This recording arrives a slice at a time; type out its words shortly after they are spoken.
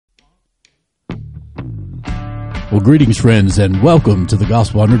Well, greetings, friends, and welcome to the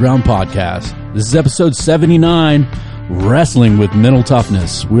Gospel Underground Podcast. This is episode 79, Wrestling with Mental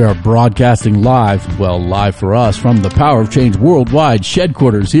Toughness. We are broadcasting live for us, from the Power of Change Worldwide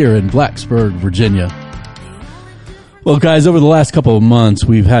Headquarters here in Blacksburg, Virginia. Well, guys, over the last couple of months,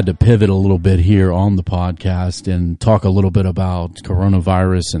 we've had to pivot a little bit here on the podcast and talk a little bit about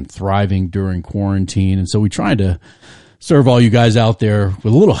coronavirus and thriving during quarantine. And so we tried to serve all you guys out there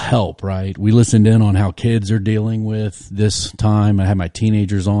with a little help, right? We listened in on how kids are dealing with this time. I had my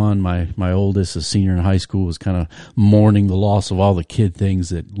teenagers on. My oldest, a senior in high school, was kind of mourning the loss of all the kid things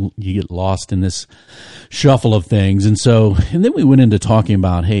that you get lost in this shuffle of things. And then we went into talking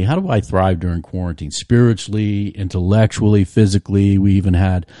about, hey, how do I thrive during quarantine? Spiritually, intellectually, physically. We even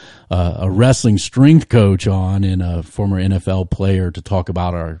had a wrestling strength coach on and a former NFL player to talk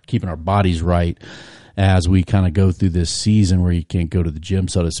about keeping our bodies right as we kind of go through this season where you can't go to the gym,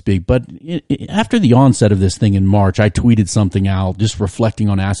 so to speak. But after the onset of this thing in March, I tweeted something out just reflecting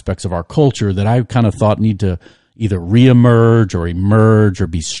on aspects of our culture that I kind of thought need to either reemerge or emerge or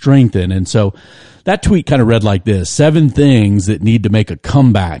be strengthened. And so that tweet kind of read like this: 7 things that need to make a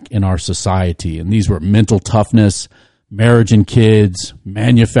comeback in our society. And these were mental toughness, marriage and kids,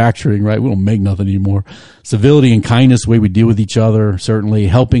 manufacturing, right? We don't make nothing anymore. Civility and kindness, the way we deal with each other, certainly.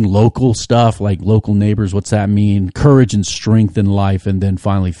 Helping local stuff, like local neighbors, what's that mean? Courage and strength in life. And then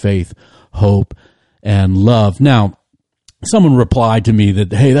finally, faith, hope, and love. Now, someone replied to me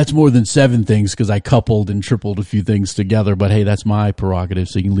that, hey, that's more than 7 things because I coupled and tripled a few things together. But hey, that's my prerogative,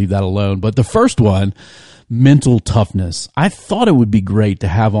 so you can leave that alone. But the first one, mental toughness. I thought it would be great to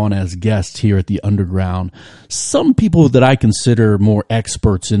have on as guests here at the Underground some people that I consider more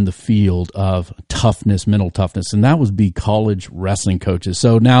experts in the field of toughness, mental toughness, and that would be college wrestling coaches.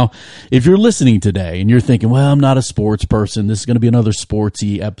 So now, if you're listening today and you're thinking, well, I'm not a sports person, this is going to be another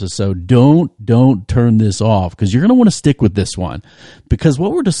sportsy episode, don't turn this off, because you're going to want to stick with this one, because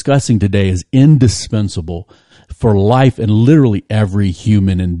what we're discussing today is indispensable for life and literally every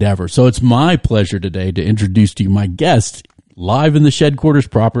human endeavor. So it's my pleasure today to introduce to you my guest live in the Headquarters,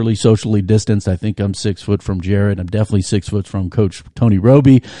 properly socially distanced. I think I'm 6 foot from Jared. I'm definitely 6 foot from Coach Tony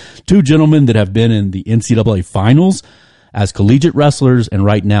Roby. 2 gentlemen that have been in the NCAA finals as collegiate wrestlers and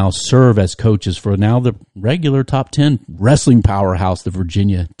right now serve as coaches for now the regular top 10 wrestling powerhouse, the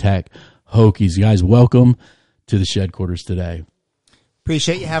Virginia Tech Hokies. Guys, welcome to the Headquarters today.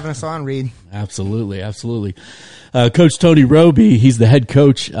 Appreciate you having us on, Reed. Absolutely, absolutely. Coach Tony Roby, he's the head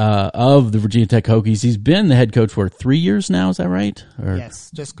coach of the Virginia Tech Hokies. He's been the head coach for 3 years now, is that right?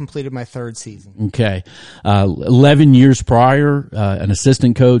 Yes, just completed my 3rd season. Okay. 11 years prior, an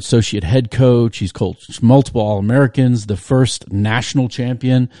assistant coach, associate head coach. He's coached multiple All-Americans, the first national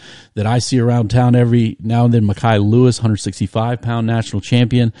champion that I see around town every now and then, Mekhi Lewis, 165-pound national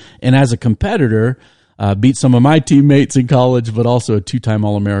champion. And as a competitor, beat some of my teammates in college, but also a 2-time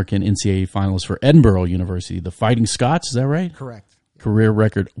All-American NCAA finalist for Edinburgh University. The Fighting Scots, is that right? Correct. Career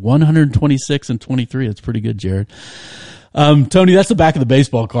record 126-23. That's pretty good, Jared. Tony, that's the back of the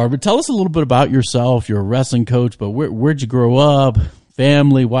baseball card, but tell us a little bit about yourself. You're a wrestling coach, but where'd you grow up?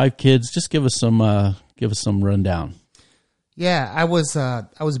 Family, wife, kids? Just give us some rundown. Yeah, I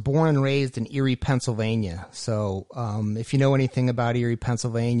was born and raised in Erie, Pennsylvania. So if you know anything about Erie,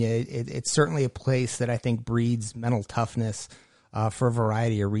 Pennsylvania, it's certainly a place that I think breeds mental toughness for a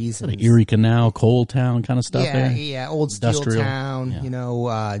variety of reasons. Like Erie Canal, coal town kind of stuff there? Yeah, old steel Industrial town,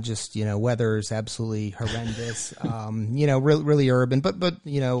 yeah. Weather's absolutely horrendous, really urban, but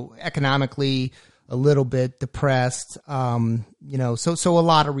economically a little bit depressed, so a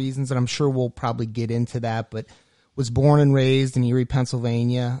lot of reasons, and I'm sure we'll probably get into that, but was born and raised in Erie,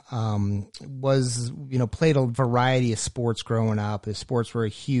 Pennsylvania, played a variety of sports growing up. The sports were a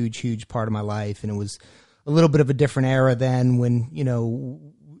huge part of my life, and it was a little bit of a different era then when,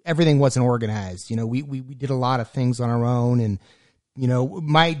 everything wasn't organized. We did a lot of things on our own, and,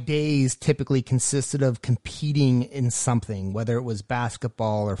 my days typically consisted of competing in something, whether it was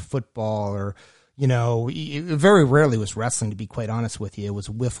basketball or football or, it very rarely was wrestling, to be quite honest with you. It was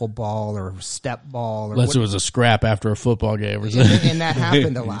wiffle ball or step ball. Unless it was a scrap after a football game or something. And that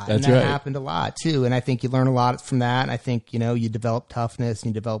happened a lot. That's and that right. happened a lot, too. And I think you learn a lot from that. And I think, you develop toughness and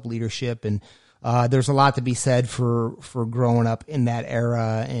you develop leadership. And there's a lot to be said for growing up in that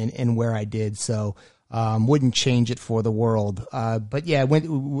era and where I did. So wouldn't change it for the world. But yeah,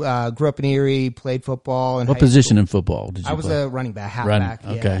 grew up in Erie, played football. What position in football did you play? I was a running back, halfback.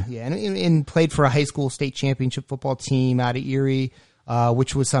 Okay. Yeah. And played for a high school state championship football team out of Erie,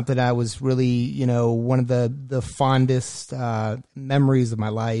 which was something I was really, one of the fondest memories of my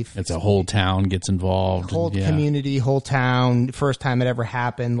life. It's a whole town gets involved. Whole community, whole town. First time it ever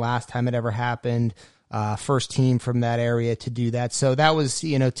happened. Last time it ever happened. first team from that area to do that. So that was,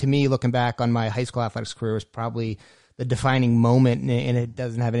 to me, looking back on my high school athletics career, was probably the defining moment, and it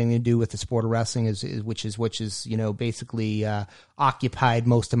doesn't have anything to do with the sport of wrestling, which is basically occupied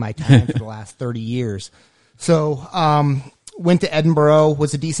most of my time for the last 30 years. So went to Edinburgh,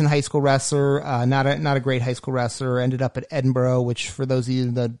 was a decent high school wrestler, not a great high school wrestler. Ended up at Edinburgh, which for those of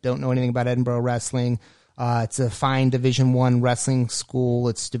you that don't know anything about Edinburgh wrestling, it's a fine Division I wrestling school.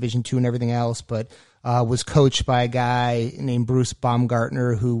 It's Division II and everything else, but was coached by a guy named Bruce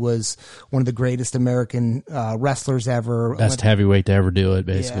Baumgartner, who was one of the greatest American wrestlers ever. Best heavyweight to ever do it,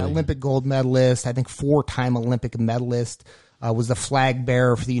 basically. Yeah, Olympic gold medalist, I think 4-time Olympic medalist. Was the flag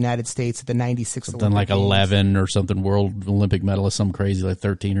bearer for the United States at the 96 something Olympic like Games. 11 or something, world Olympic medalist, some crazy like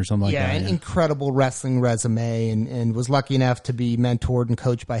 13 or something like that. An incredible wrestling resume, and was lucky enough to be mentored and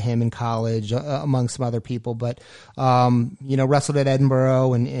coached by him in college, among some other people. But, wrestled at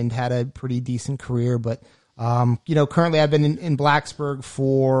Edinburgh and had a pretty decent career. But, currently I've been in Blacksburg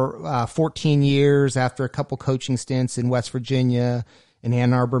for 14 years after a couple coaching stints in West Virginia, in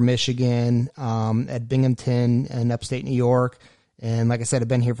Ann Arbor, Michigan, at Binghamton in upstate New York. And like I said, I've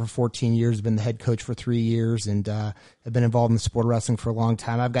been here for 14 years, been the head coach for 3 years, and have been involved in the sport of wrestling for a long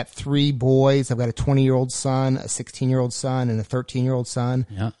time. I've got 3 boys. I've got a 20-year-old son, a 16-year-old son, and a 13-year-old son.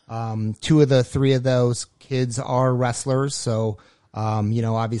 Yeah. 2 of the 3 of those kids are wrestlers, so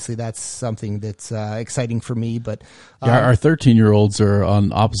obviously that's something that's exciting for me. But our 13-year-olds are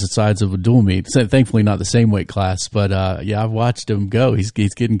on opposite sides of a dual meet. So thankfully, not the same weight class, but I've watched him go. He's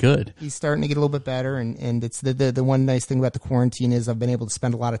getting good. He's starting to get a little bit better, and it's the one nice thing about the quarantine is I've been able to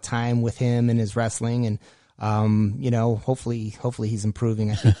spend a lot of time with him and his wrestling, and hopefully he's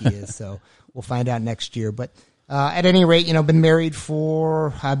improving. I think he is. So we'll find out next year, but. At any rate, I've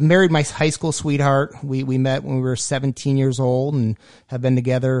married my high school sweetheart. We met when we were 17 years old and have been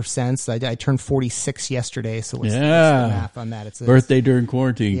together since. I turned 46 yesterday, so what's the math on that? It's birthday during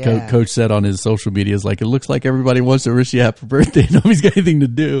quarantine. Yeah. Coach said on his social media, it looks like everybody wants to wish you happy birthday. Nobody's got anything to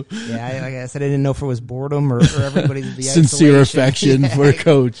do. Yeah, like I said, I didn't know if it was boredom or everybody's the sincere affection for a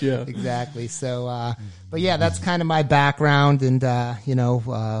coach. Yeah, exactly. So, but yeah, that's kind of my background, and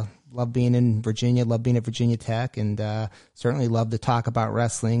love being in Virginia, love being at Virginia Tech, and certainly love to talk about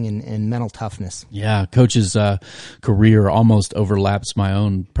wrestling and mental toughness. Yeah, Coach's career almost overlaps my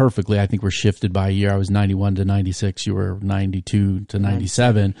own perfectly. I think we're shifted by a year. I was 91 to 96. You were 92 to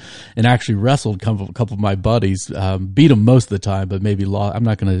 97. And actually wrestled a couple of my buddies, beat them most of the time, but maybe lost. I'm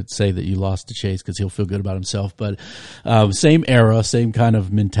not going to say that you lost to Chase because he'll feel good about himself. But same era, same kind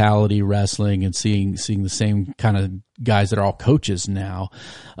of mentality, wrestling, and seeing the same kind of guys that are all coaches now.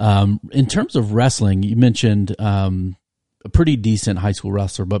 In terms of wrestling, you mentioned a pretty decent high school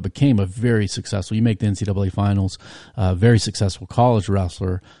wrestler, but became a very successful. You make the NCAA finals, very successful college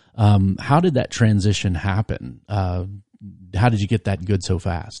wrestler. How did that transition happen? How did you get that good so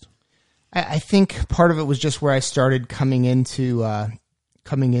fast? I think part of it was just where I started coming into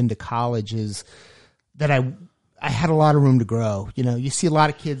college is that I had a lot of room to grow. You see a lot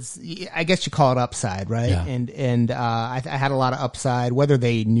of kids, I guess you call it upside, right? Yeah. And I had a lot of upside, whether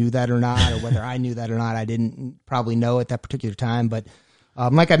they knew that or not, or whether I knew that or not, I didn't probably know at that particular time. But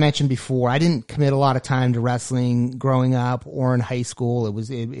like I mentioned before, I didn't commit a lot of time to wrestling growing up or in high school.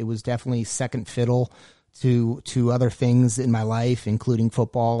 It was definitely second fiddle to other things in my life, including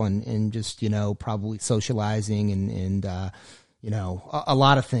football and just, probably socializing and a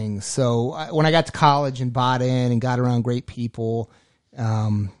lot of things. So when I got to college and bought in and got around great people,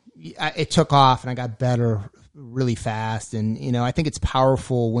 it took off and I got better really fast. And, I think it's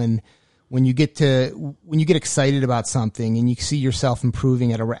powerful when you get excited about something and you see yourself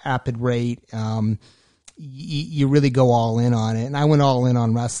improving at a rapid rate, you really go all in on it. And I went all in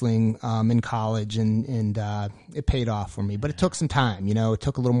on wrestling in college and it paid off for me. But it took some time. It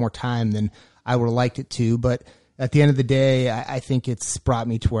took a little more time than I would have liked it to. But at the end of the day, I think it's brought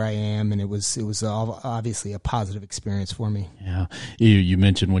me to where I am, and it was obviously a positive experience for me. Yeah, you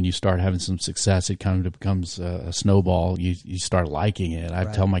mentioned when you start having some success, it kind of becomes a snowball. You start liking it. I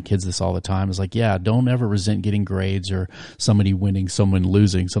tell my kids this all the time. It's like, don't ever resent getting grades or somebody winning, someone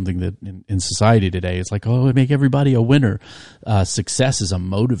losing. Something that in society today, it's like, make everybody a winner. Success is a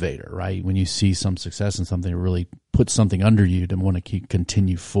motivator, right? When you see some success in something, it really put something under you to want to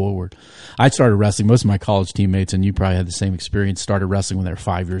continue forward. I started wrestling. Most of my college teammates, and you probably had the same experience, started wrestling when they were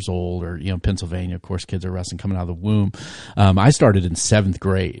 5 years old, or, Pennsylvania, of course, kids are wrestling coming out of the womb. I started in 7th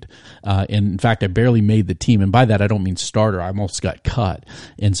grade. And in fact, I barely made the team. And by that, I don't mean starter. I almost got cut.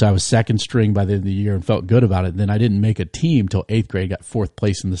 And so I was second string by the end of the year and felt good about it. And then I didn't make a team till 8th grade, got 4th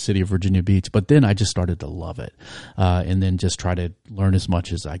place in the city of Virginia Beach. But then I just started to love it. And then just try to learn as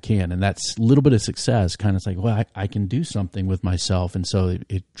much as I can. And that's a little bit of success. Kind of it's like, well, I can do something with myself. And so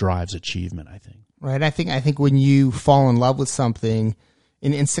it drives achievement, I think. Right. I think when you fall in love with something,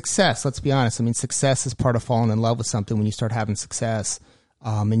 in success, let's be honest. I mean, success is part of falling in love with something when you start having success,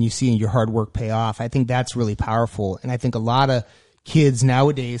 and you see your hard work pay off. I think that's really powerful. And I think a lot of kids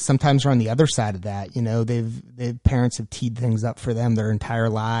nowadays sometimes are on the other side of that. Parents have teed things up for them their entire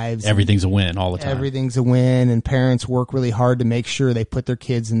lives. Everything's a win all the time. Everything's a win, and parents work really hard to make sure they put their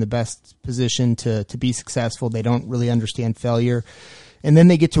kids in the best position to be successful. They don't really understand failure. And then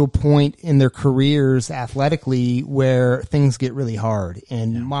they get to a point in their careers athletically where things get really hard,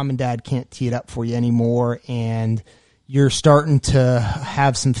 and mom and dad can't tee it up for you anymore, and you're starting to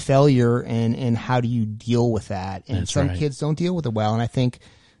have some failure, and how do you deal with that? And That's some right. kids don't deal with it well, and I think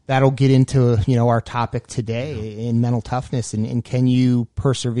that'll get into our topic today in mental toughness, and can you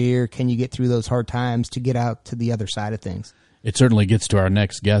persevere? Can you get through those hard times to get out to the other side of things? It certainly gets to our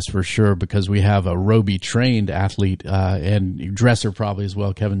next guest for sure, because we have a Roby-trained athlete and dresser probably as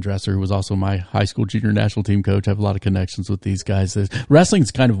well, Kevin Dresser, who was also my high school junior national team coach. I have a lot of connections with these guys.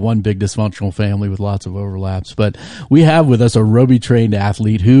 Wrestling's kind of one big dysfunctional family with lots of overlaps, but we have with us a Roby-trained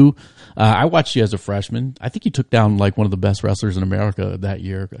athlete who I watched you as a freshman. I think you took down like one of the best wrestlers in America that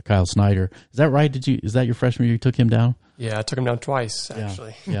year, Kyle Snyder. Is that right? Is that your freshman year you took him down? Yeah, I took him down twice,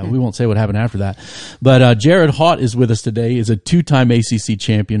 actually. Yeah, we won't say what happened after that. But Jared Haught is with us today. Is a 2-time ACC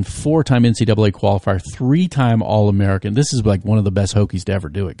champion, 4-time NCAA qualifier, 3-time All-American. This is like one of the best Hokies to ever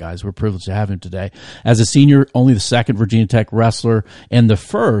do it, guys. We're privileged to have him today. As a senior, only the 2nd Virginia Tech wrestler and the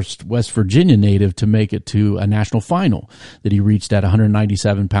 1st West Virginia native to make it to a national final that he reached at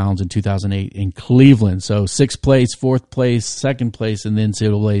 197 pounds in 2008 in Cleveland. So 6th place, 4th place, 2nd place in the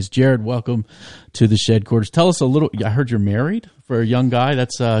NCAAs. Jared, welcome to the Shed Quarters. Tell us a little. I heard you're married for a young guy.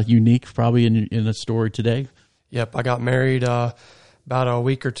 That's unique, probably in the story today. Yep, I got married about a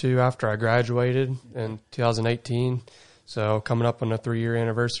week or two after I graduated in 2018. So coming up on a 3-year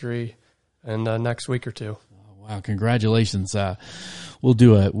anniversary in the next week or two. Oh, wow, congratulations! We'll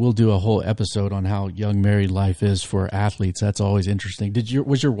do a whole episode on how young married life is for athletes. That's always interesting.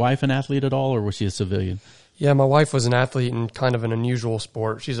 Was your wife an athlete at all, or was she a civilian? Yeah, my wife was an athlete in kind of an unusual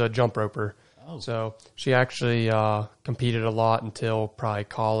sport. She's a jump roper. Oh. So she actually competed a lot until probably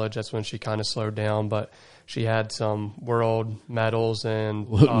college. That's when she kind of slowed down, but she had some world medals and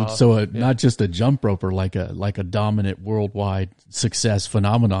not just a jump roper, like a dominant worldwide success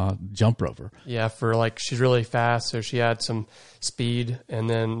phenomenon jump roper. Yeah, she's really fast, so she had some speed, and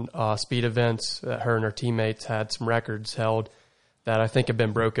then speed events that her and her teammates had some records held that I think have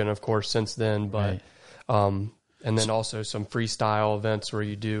been broken, of course, since then. But right. And then also some freestyle events where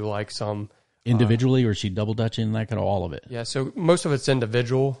you do like some. Individually, or is she double dutching, that kind of all of it? Yeah, so most of it's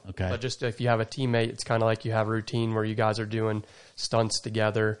individual. Okay. But just if you have a teammate, it's kind of like you have a routine where you guys are doing stunts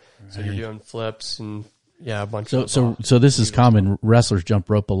together. Right. So you're doing flips and a bunch of So this is common. Wrestlers jump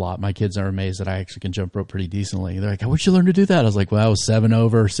rope a lot. My kids are amazed that I actually can jump rope pretty decently. They're like, "Where'd you learn to do that?" I was like, "Well, I was 7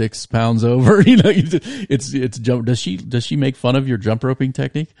 over, 6 pounds over." It's jump. Does she make fun of your jump roping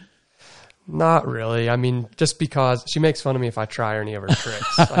technique? Not really. I mean, just because she makes fun of me if I try any of her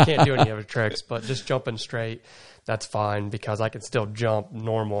tricks. I can't do any of her tricks, but just jumping straight, that's fine because I can still jump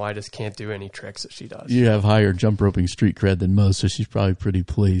normal. I just can't do any tricks that she does. You have higher jump roping street cred than most, so she's probably pretty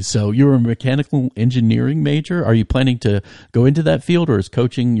pleased. So you're a mechanical engineering major. Are you planning to go into that field, or is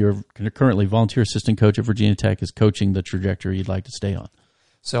coaching, you're currently volunteer assistant coach at Virginia Tech, is coaching the trajectory you'd like to stay on?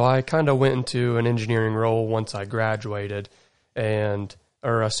 So I kind of went into an engineering role once I graduated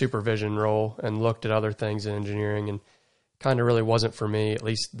or a supervision role, and looked at other things in engineering, and kind of really wasn't for me, at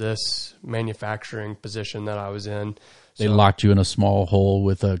least this manufacturing position that I was in. They locked you in a small hole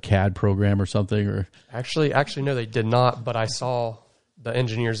with a CAD program or something? Or Actually, no, they did not, but I saw the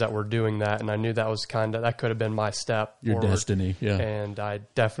engineers that were doing that, and I knew that could have been my step your forward. Destiny, yeah. And I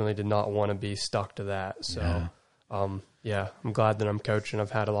definitely did not want to be stuck to that. So, I'm glad that I'm coaching.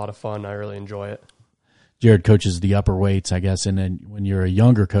 I've had a lot of fun. I really enjoy it. Jared coaches the upper weights, I guess, and then when you're a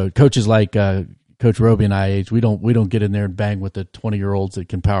younger coaches like Coach Roby and I age, we don't get in there and bang with the 20-year-olds that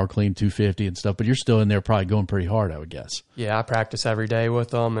can power clean 250 and stuff, but you're still in there probably going pretty hard, I would guess. Yeah, I practice every day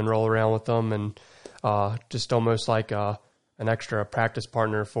with them and roll around with them, and just almost like an extra practice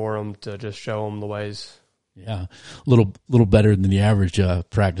partner for them to just show them the ways Yeah, a little better than the average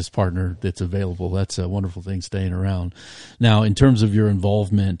practice partner that's available. That's a wonderful thing, staying around. Now, in terms of your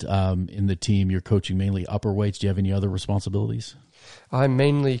involvement in the team, you're coaching mainly upper weights. Do you have any other responsibilities? I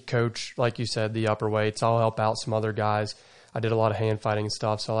mainly coach, like you said, the upper weights. I'll help out some other guys. I did a lot of hand fighting and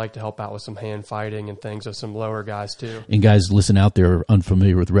stuff, so I like to help out with some hand fighting and things with some lower guys too. And guys, listen out there,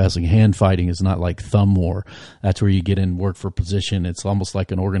 unfamiliar with wrestling. Hand fighting is not like thumb war. That's where you get in, work for position. It's almost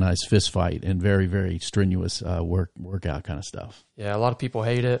like an organized fist fight and very, very strenuous workout kind of stuff. Yeah, a lot of people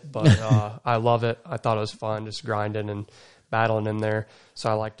hate it, but I love it. I thought it was fun just grinding and battling in there. So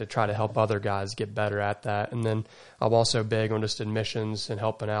I like to try to help other guys get better at that. And then I'm also big on just admissions and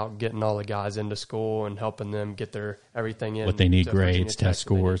helping out, getting all the guys into school and helping them get their everything in. What they need, grades, test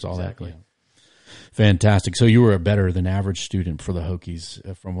scores, all exactly. that. Yeah. Fantastic. So you were a better than average student for the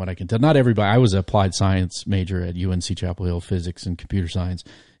Hokies, from what I can tell. Not everybody. I was an applied science major at UNC Chapel Hill, physics and computer science.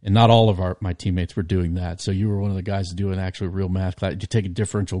 And not all of my teammates were doing that. So you were one of the guys doing actually real math class. You take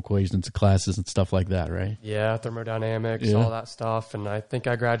differential equations classes and stuff like that, right? Yeah, thermodynamics, all that stuff. And I think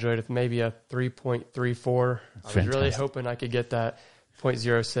I graduated with maybe a 3.34. I was really hoping I could get that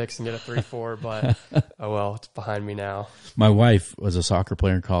 0.06 and get a 3.4, but oh well, it's behind me now. My wife was a soccer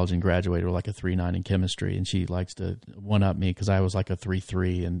player in college and graduated with like a 3.9 in chemistry, and she likes to one-up me because I was like a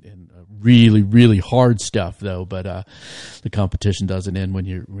 3.3 and really, really hard stuff though. But the competition doesn't end when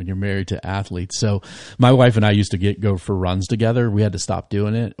you're married to athletes. So my wife and I used to go for runs together. We had to stop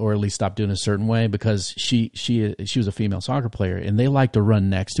doing it, or at least stop doing it a certain way, because she was a female soccer player, and they like to run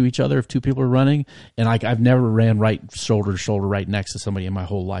next to each other if two people are running. And I've never ran right shoulder to shoulder right next to somebody in my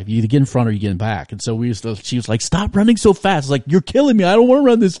whole life. You either get in front or you get in back. And so she was like, stop running so fast. Like, you're killing me. I don't want to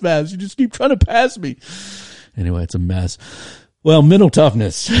run this fast. You just keep trying to pass me. Anyway, it's a mess. Well, mental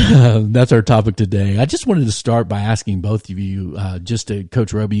toughness, that's our topic today. I just wanted to start by asking both of you,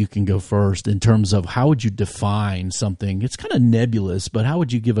 Coach Roby, you can go first, in terms of how would you define something? It's kind of nebulous, but how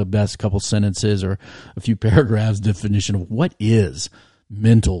would you give a best couple sentences or a few paragraphs definition of what is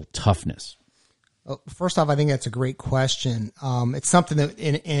mental toughness? Well, first off, I think that's a great question. It's something that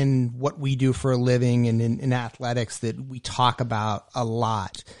in what we do for a living and in athletics that we talk about a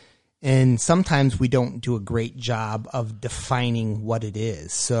lot. And sometimes we don't do a great job of defining what it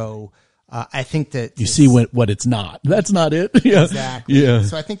is. So I think that you see what it's not. That's not it. Yeah. Exactly. Yeah.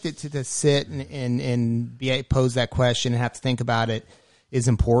 So I think that to sit and pose that question and have to think about it is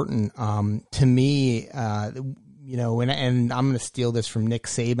important. To me, and I'm going to steal this from Nick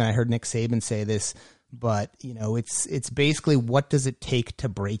Saban. I heard Nick Saban say this, but it's basically, what does it take to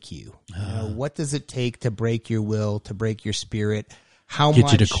break you? What does it take to break your will, to break your spirit? How get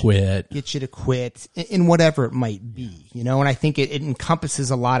much you to quit in whatever it might be, and I think it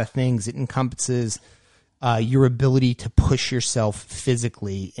encompasses a lot of things. It encompasses your ability to push yourself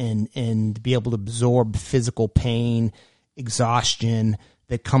physically and be able to absorb physical pain, exhaustion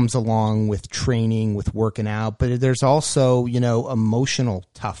that comes along with training, with working out. But there's also, emotional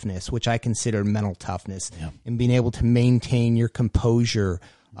toughness, which I consider mental toughness, and being able to maintain your composure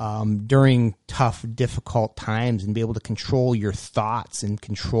during tough, difficult times, and be able to control your thoughts and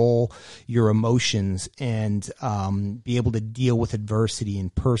control your emotions, and be able to deal with adversity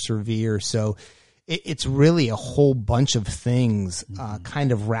and persevere. So it's really a whole bunch of things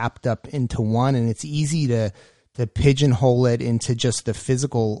kind of wrapped up into one, and it's easy to pigeonhole it into just the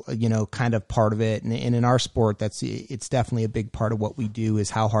physical, kind of part of it. And in our sport, it's definitely a big part of what we do, is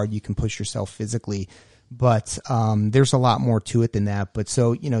how hard you can push yourself physically. But there's a lot more to it than that. But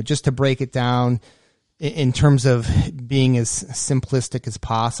so, just to break it down in terms of being as simplistic as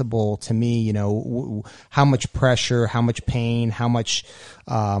possible, to me, how much pressure, how much pain, how much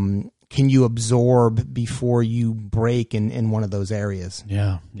can you absorb before you break in one of those areas?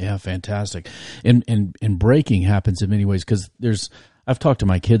 Yeah, fantastic. And breaking happens in many ways, because I've talked to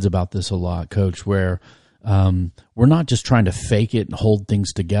my kids about this a lot, Coach, where we're not just trying to fake it and hold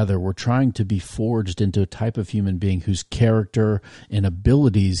things together. We're trying to be forged into a type of human being whose character and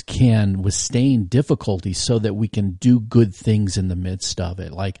abilities can withstand difficulty so that we can do good things in the midst of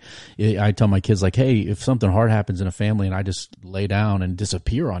it. Like, I tell my kids, like, hey, if something hard happens in a family and I just lay down and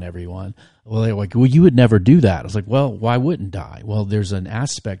disappear on everyone, well, they're like, well, you would never do that. I was like, well, why wouldn't I? Well, there's an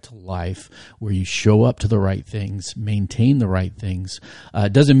aspect to life where you show up to the right things, maintain the right things.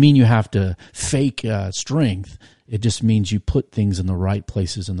 It doesn't mean you have to fake strength. It just means you put things in the right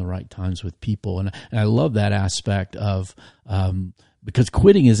places in the right times with people. And I love that aspect of, because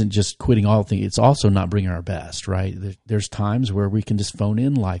quitting isn't just quitting all things. It's also not bringing our best, right? There's times where we can just phone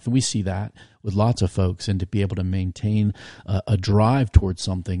in life, and we see that with lots of folks. And to be able to maintain a drive towards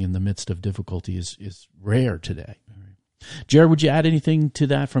something in the midst of difficulty is rare today. Jared, would you add anything to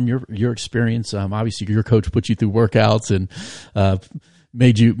that from your experience? Obviously, your coach put you through workouts and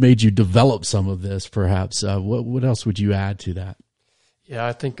made you develop some of this, perhaps. What else would you add to that? Yeah,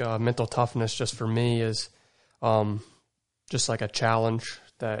 I think mental toughness just for me is just like a challenge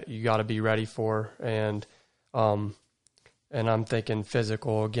that you got to be ready for. And I'm thinking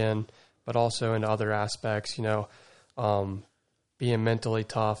physical again, but also in other aspects, being mentally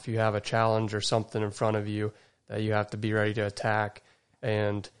tough. You have a challenge or something in front of you that you have to be ready to attack,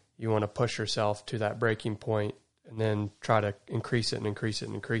 and you want to push yourself to that breaking point and then try to increase it and increase it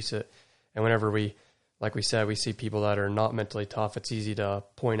and increase it. And whenever like we said, we see people that are not mentally tough, it's easy to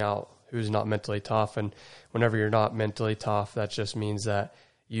point out who's not mentally tough. And whenever you're not mentally tough, that just means that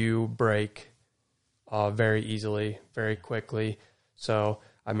you break very easily, very quickly. So,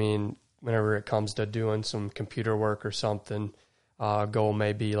 whenever it comes to doing some computer work or something, goal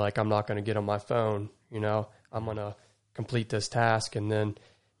may be like, I'm not going to get on my phone, I'm going to complete this task. And then,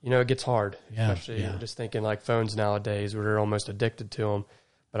 it gets hard, especially just thinking like phones nowadays, we're almost addicted to them.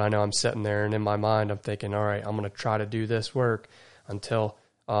 But I know I'm sitting there and in my mind, I'm thinking, all right, I'm going to try to do this work until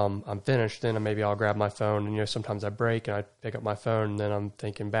I'm finished. Then maybe I'll grab my phone. And, sometimes I break and I pick up my phone and then I'm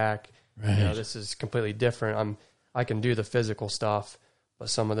thinking back, right. This is completely different. I can do the physical stuff, but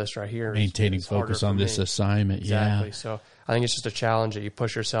some of this right here maintaining is focus on this assignment. Exactly. Yeah. So I think it's just a challenge that you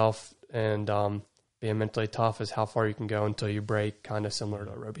push yourself, and being mentally tough is how far you can go until you break, kind of similar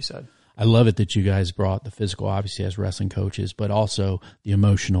to what Roby said. I love it that you guys brought the physical, obviously, as wrestling coaches, but also the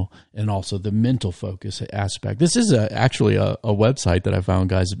emotional and also the mental focus aspect. This is actually a website that I found,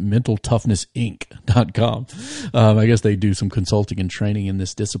 guys, mentaltoughness.inc.com. I guess they do some consulting and training in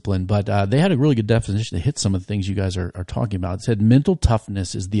this discipline, but they had a really good definition that hit some of the things you guys are talking about. It said mental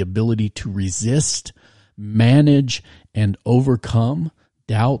toughness is the ability to resist, manage, and overcome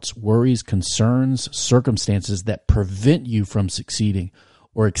doubts, worries, concerns, circumstances that prevent you from succeeding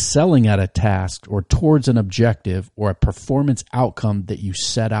or excelling at a task or towards an objective or a performance outcome that you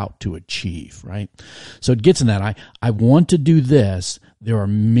set out to achieve, right? So it gets in that. I want to do this. There are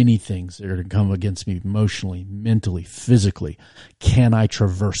many things that are going to come against me emotionally, mentally, physically. Can I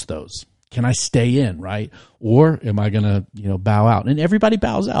traverse those? Can I stay in, right? Or am I going to, bow out? And everybody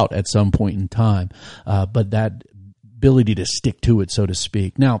bows out at some point in time. But that ability to stick to it, so to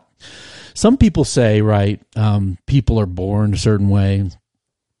speak. Now, some people say, right, people are born a certain way.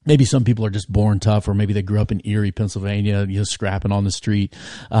 Maybe some people are just born tough, or maybe they grew up in Erie, Pennsylvania, scrapping on the street.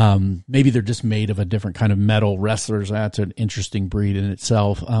 Maybe they're just made of a different kind of metal. Wrestlers, that's an interesting breed in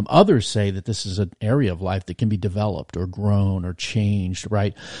itself. Others say that this is an area of life that can be developed or grown or changed,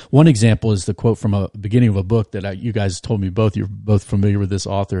 right? One example is the quote from a beginning of a book that you guys told me both. You're both familiar with this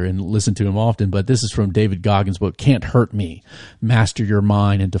author and listen to him often, but this is from David Goggins' book, Can't Hurt Me, Master Your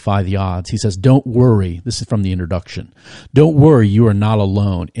Mind and Defy the Odds. He says, don't worry. This is from the introduction. Don't worry, you are not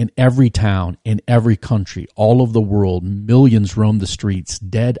alone. In every town, in every country, all over the world, millions roam the streets,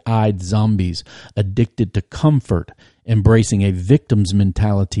 dead-eyed zombies, addicted to comfort, embracing a victim's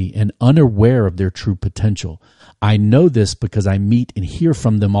mentality and unaware of their true potential. I know this because I meet and hear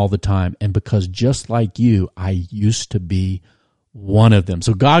from them all the time, and because just like you, I used to be one of them.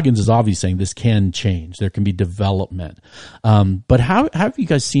 So Goggins is obviously saying this can change. There can be development. But how have you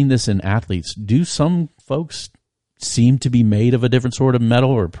guys seen this in athletes? Do some folks seem to be made of a different sort of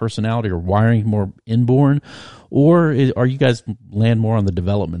metal or personality or wiring, more inborn? Or are you guys land more on the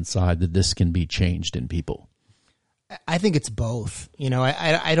development side that this can be changed in people? I think it's both.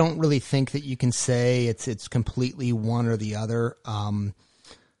 I don't really think that you can say it's completely one or the other.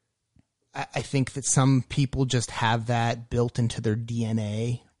 I think that some people just have that built into their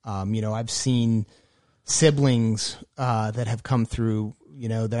DNA. I've seen siblings that have come through,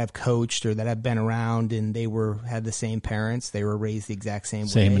 that I've coached or that I've been around, and they had the same parents. They were raised the exact same way.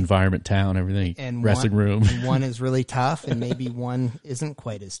 Same environment, town, everything, and wrestling room. And one is really tough, and maybe one isn't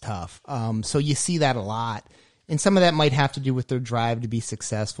quite as tough. So you see that a lot. And some of that might have to do with their drive to be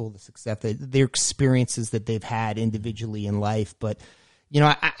successful, their experiences that they've had individually in life. But,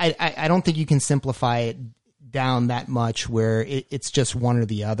 I don't think you can simplify it down that much where it's just one or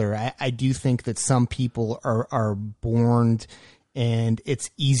the other. I do think that some people are born and it's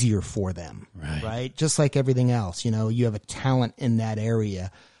easier for them, right? Just like everything else, you have a talent in that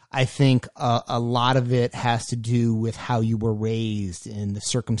area. I think a lot of it has to do with how you were raised and the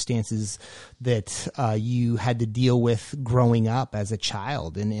circumstances that you had to deal with growing up as a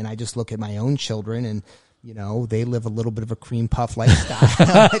child. And I just look at my own children, and they live a little bit of a cream puff lifestyle.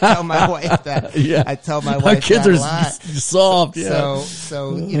 I tell my wife that. Yeah. I tell my wife our kids that are a lot. Soft. Yeah.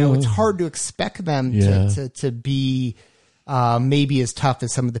 So it's hard to expect them to be maybe as tough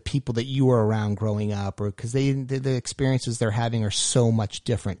as some of the people that you were around growing up, or because the experiences they're having are so much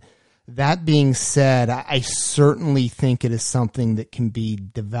different. That being said, I certainly think it is something that can be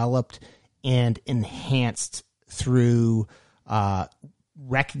developed and enhanced through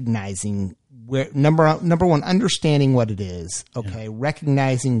recognizing where number one, understanding what it is. Okay,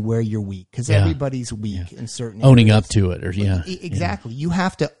 recognizing where you're weak, because everybody's weak in certain owning areas. up to it, or exactly. You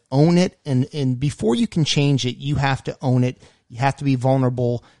have to own it, and before you can change it, you have to own it. You have to be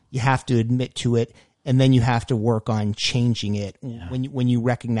vulnerable. You have to admit to it, and then you have to work on changing it when you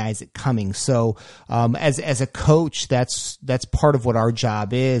recognize it coming. So, as a coach, that's part of what our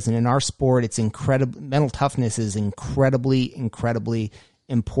job is, and in our sport, it's incredible. Mental toughness is incredibly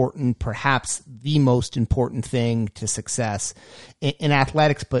important, perhaps the most important thing to success in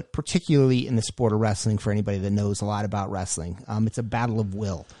athletics, but particularly in the sport of wrestling. For anybody that knows a lot about wrestling, it's a battle of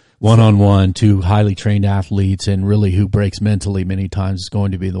will. One-on-one, two highly trained athletes, and really who breaks mentally many times is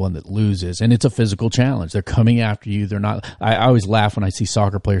going to be the one that loses. And it's a physical challenge. They're coming after you. They're not. I always laugh when I see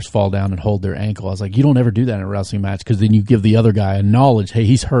soccer players fall down and hold their ankle. I was like, you don't ever do that in a wrestling match, because then you give the other guy a knowledge, hey,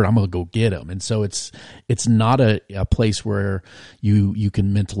 he's hurt, I'm going to go get him. And so it's not a place where you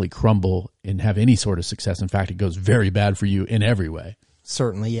can mentally crumble and have any sort of success. In fact, it goes very bad for you in every way.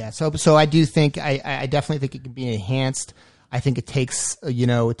 Certainly, yeah. So I do think, I definitely think it can be enhanced. I think it takes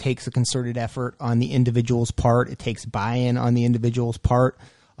a concerted effort on the individual's part. It takes buy-in on the individual's part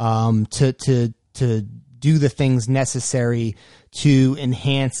to do the things necessary to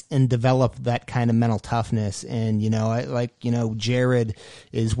enhance and develop that kind of mental toughness. And Jared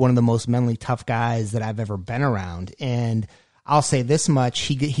is one of the most mentally tough guys that I've ever been around. And I'll say this much: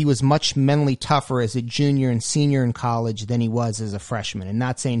 he was much mentally tougher as a junior and senior in college than he was as a freshman. And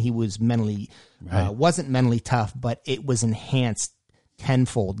not saying he was wasn't mentally tough, but it was enhanced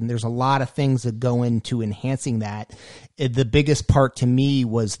tenfold. And there's a lot of things that go into enhancing that. The biggest part to me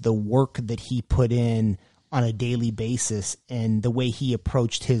was the work that he put in on a daily basis and the way he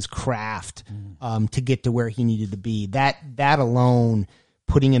approached his craft to get to where he needed to be. That alone,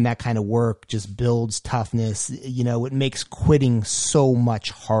 putting in that kind of work, just builds toughness. It makes quitting so much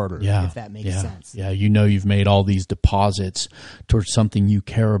harder, if that makes sense. Yeah, you've made all these deposits towards something you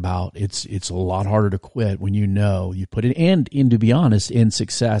care about. It's a lot harder to quit when you put it, and to be honest, in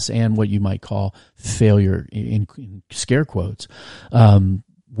success and what you might call failure, in scare quotes.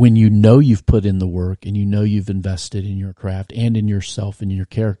 When you've put in the work and you've invested in your craft and in yourself and in your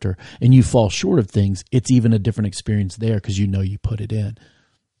character, and you fall short of things, it's even a different experience there because you put it in.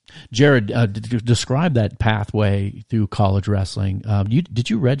 Jared, describe that pathway through college wrestling. Did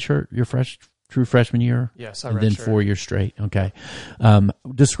you redshirt your true freshman year? Yes, I redshirted. And then 4 years straight. Okay.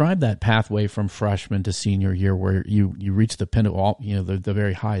 Describe that pathway from freshman to senior year, where you reached the pinnacle, the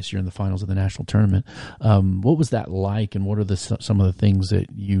very highest. You're in the finals of the national tournament. What was that like, and what are some of the things that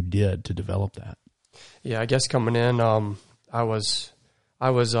you did to develop that? Yeah, I guess coming in, I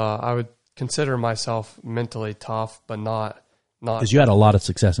would consider myself mentally tough, but not because you had a lot of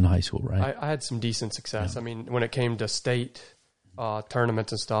success in high school, right? I had some decent success. Yeah. I mean, when it came to state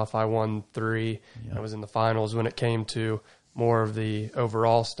tournaments and stuff, I won 3. Yeah. I was in the finals. When it came to more of the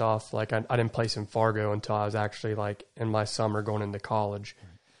overall stuff, like I didn't place in Fargo until I was actually like in my summer going into college.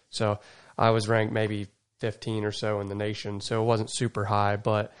 Right. So I was ranked maybe 15 or so in the nation. So it wasn't super high,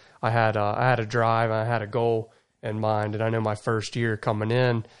 but I had a drive. I had a goal in mind. And I know my first year coming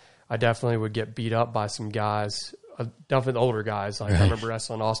in, I definitely would get beat up by some guys, definitely the older guys. Like, right. I remember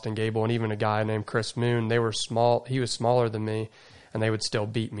wrestling Austin Gable and even a guy named Chris Moon. They were small. He was smaller than me, and they would still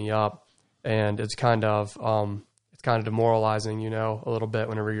beat me up. And it's kind of demoralizing, a little bit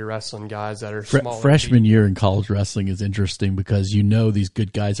whenever you're wrestling guys that are smaller. Freshman year in college wrestling is interesting because these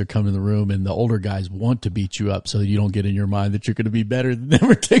good guys are coming in the room, and the older guys want to beat you up so you don't get in your mind that you're going to be better than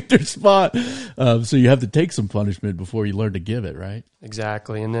them or take their spot. So you have to take some punishment before you learn to give it, right?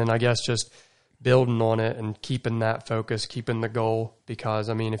 Exactly. And then I guess just building on it and keeping that focus, keeping the goal. Because,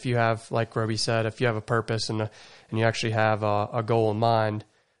 I mean, if you have, like Roby said, if you have a purpose and you actually have a goal in mind,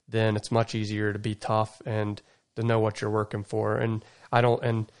 then it's much easier to be tough and to know what you're working for. And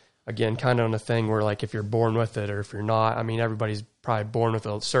again, kind of on a thing where, like, if you're born with it or if you're not, I mean, everybody's probably born with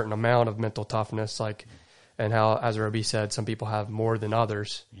a certain amount of mental toughness, like, and how, as Roby said, some people have more than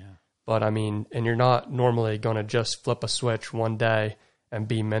others. Yeah. But I mean, and you're not normally going to just flip a switch one day and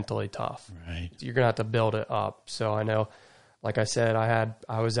be mentally tough. Right. You're going to have to build it up. So I know, like I said,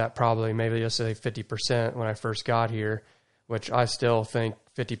 I was at probably maybe just say 50% when I first got here, which I still think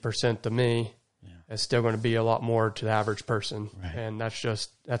 50% to me is still going to be a lot more to the average person. Right. And that's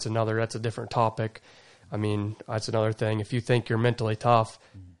a different topic. I mean, that's another thing. If you think you're mentally tough,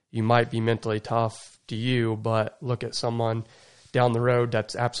 you might be mentally tough to you, but look at someone down the road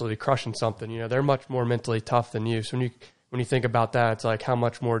that's absolutely crushing something. You know, they're much more mentally tough than you. So when you think about that, it's like, how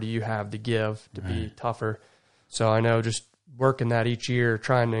much more do you have to give to be tougher? So I know just working that each year,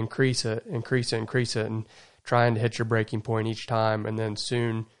 trying to increase it, and trying to hit your breaking point each time. And then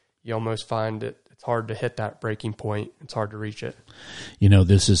soon you almost find it's hard to hit that breaking point. It's hard to reach it. You know,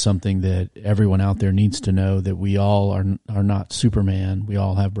 this is something that everyone out there needs to know, that we all are not Superman. We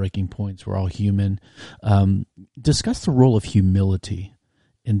all have breaking points. We're all human. Discuss the role of humility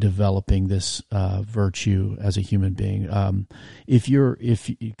in developing this virtue as a human being.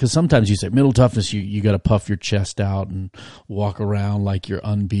 Because sometimes you say mental toughness, you got to puff your chest out and walk around like you're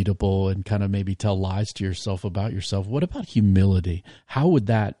unbeatable and kind of maybe tell lies to yourself about yourself. What about humility? How would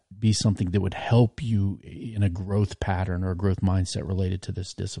that be something that would help you in a growth pattern or a growth mindset related to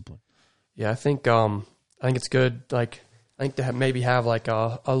this discipline? Yeah, I think it's good. Like, I think to maybe have like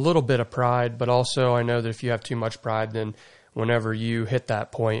a little bit of pride, but also I know that if you have too much pride, then whenever you hit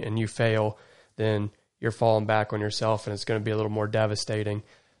that point and you fail, then you're falling back on yourself, and it's going to be a little more devastating.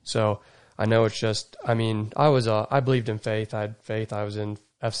 So I know it's just, I mean, I believed in faith. I had faith. I was in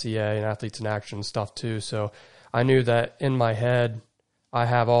FCA and Athletes in Action stuff too. So I knew that in my head, I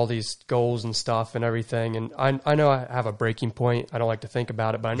have all these goals and stuff and everything. And I know I have a breaking point. I don't like to think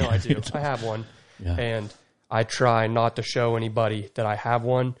about it, but I know I do. I have one. Yeah. And I try not to show anybody that I have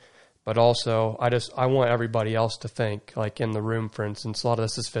one. But also, I want everybody else to think, like in the room, for instance, a lot of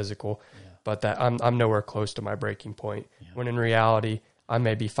this is physical, but that I'm nowhere close to my breaking point. Yeah. When in reality, I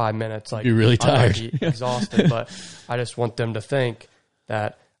may be 5 minutes, like you're really tired, exhausted. But I just want them to think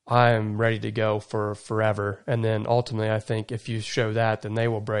that I am ready to go for forever. And then ultimately, I think if you show that, then they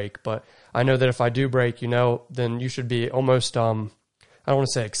will break. But I know that if I do break, then you should be almost, I don't want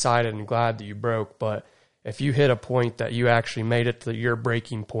to say excited and glad that you broke, but if you hit a point that you actually made it to your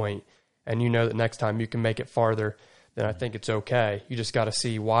breaking point, and you know that next time you can make it farther, then I think it's okay. You just got to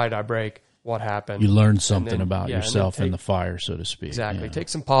see, why did I break? What happened? You learned something about yourself in the fire, so to speak. Exactly. Yeah. Take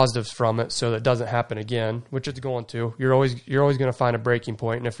some positives from it so that it doesn't happen again, which it's going to. You're always going to find a breaking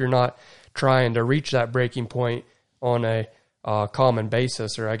point, and if you're not trying to reach that breaking point on a common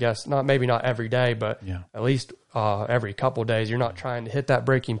basis, or I guess maybe not every day, but at least every couple of days, you're not trying to hit that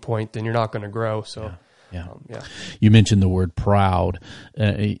breaking point, then you're not going to grow. So. Yeah. Yeah. You mentioned the word proud.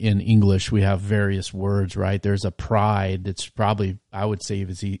 In English, we have various words, right? There's a pride that's probably, I would say,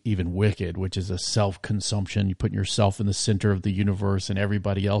 is even wicked, which is a self-consumption. You put yourself in the center of the universe, and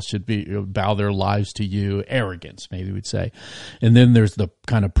everybody else should bow their lives to you. Arrogance, maybe we'd say. And then there's the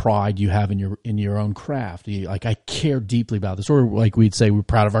kind of pride you have in your own craft. Like, I care deeply about this, or like we'd say, we're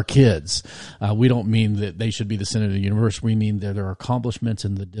proud of our kids. We don't mean that they should be the center of the universe. We mean that their accomplishments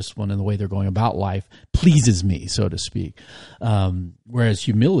and the discipline and the way they're going about life pleases me, so to speak. Whereas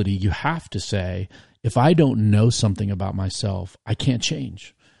humility, you have to say, if I don't know something about myself, I can't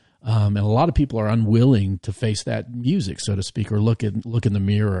change. And a lot of people are unwilling to face that music, so to speak, or look in the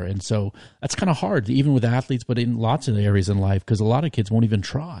mirror. And so that's kind of hard, even with athletes, but in lots of areas in life, because a lot of kids won't even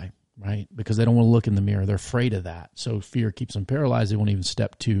try, right? Because they don't want to look in the mirror. They're afraid of that. So fear keeps them paralyzed. They won't even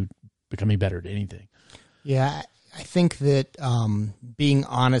step to becoming better at anything. Yeah, I think that being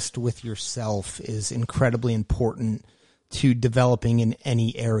honest with yourself is incredibly important to developing in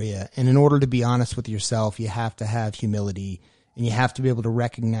any area. And in order to be honest with yourself, you have to have humility, and you have to be able to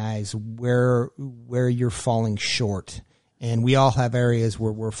recognize where you're falling short. And we all have areas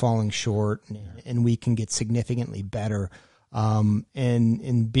where we're falling short, and we can get significantly better.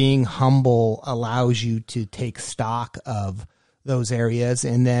 And being humble allows you to take stock of those areas,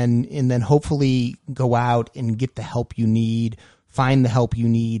 and then hopefully go out and get the help you need, find the help you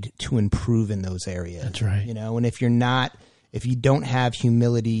need to improve in those areas. That's right. And if you don't have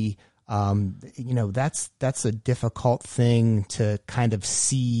humility, that's a difficult thing to kind of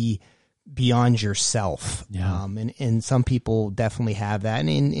see beyond yourself. Yeah. And some people definitely have that.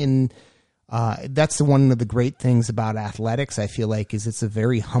 And that's one of the great things about athletics, I feel like, is it's a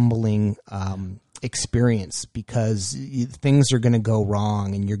very humbling experience, because things are going to go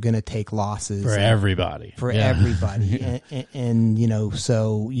wrong, and you're going to take losses for everybody. And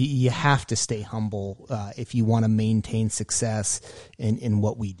so you have to stay humble if you want to maintain success in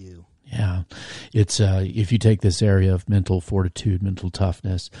what we do. Yeah, it's if you take this area of mental fortitude, mental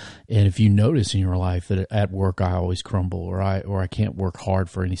toughness, and if you notice in your life that at work I always crumble, or I can't work hard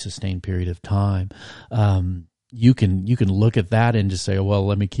for any sustained period of time, you can look at that and just say, oh, well,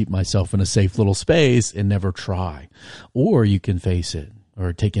 let me keep myself in a safe little space and never try. Or you can face it.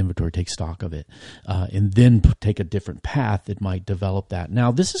 or take inventory, take stock of it, and then take a different path that might develop that.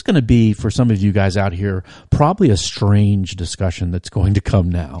 Now, this is going to be, for some of you guys out here, probably a strange discussion that's going to come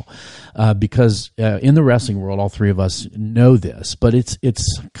now, because in the wrestling world, all three of us know this, but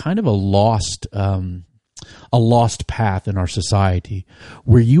it's kind of a lost path in our society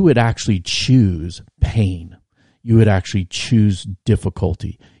where you would actually choose pain. You would actually choose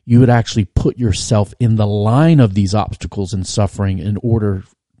difficulty. You would actually put yourself in the line of these obstacles and suffering in order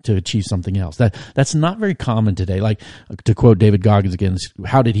to achieve something else. That's not very common today. Like, to quote David Goggins again,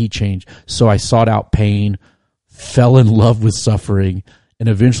 how did he change? So I sought out pain, fell in love with suffering, and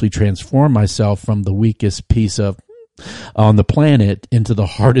eventually transformed myself from the weakest piece on the planet into the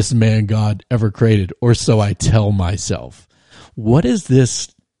hardest man God ever created, or so I tell myself. What is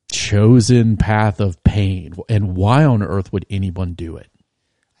this chosen path of pain, and why on earth would anyone do it?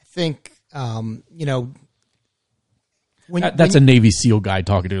 I think, that's a Navy SEAL guy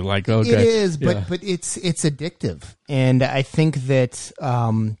talking to you, like, okay. It is, but it's addictive. And I think that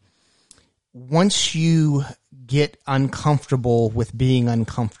once you get uncomfortable with being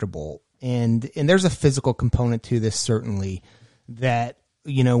uncomfortable, and there's a physical component to this, certainly, that,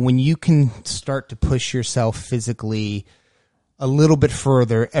 when you can start to push yourself physically a little bit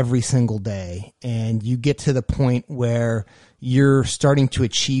further every single day, and you get to the point where you're starting to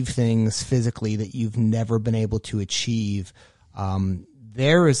achieve things physically that you've never been able to achieve,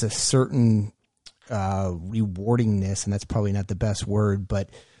 there is a certain rewardingness, and that's probably not the best word,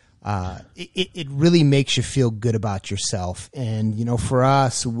 but it really makes you feel good about yourself. And, for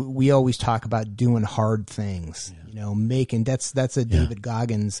us, we always talk about doing hard things, making, that's a David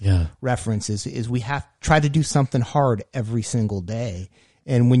Goggins reference is we have try to do something hard every single day.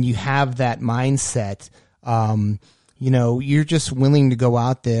 And when you have that mindset, you're just willing to go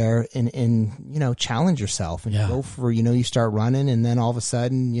out there and challenge yourself and go for, you start running, and then all of a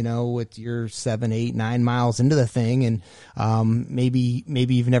sudden, you're 7, 8, 9 miles into the thing, and maybe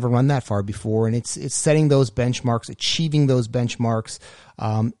you've never run that far before, and it's setting those benchmarks, achieving those benchmarks.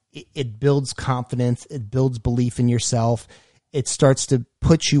 It builds confidence, it builds belief in yourself. It starts to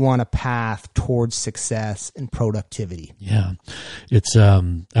put you on a path towards success and productivity. Yeah. It's, I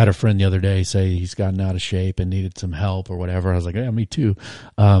had a friend the other day say he's gotten out of shape and needed some help or whatever. I was like, yeah, me too.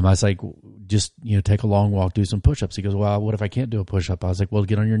 I was like, just, take a long walk, do some push-ups. He goes, well, what if I can't do a push-up? I was like, well,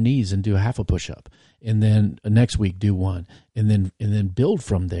 get on your knees and do half a push-up. And then next week do one, and then build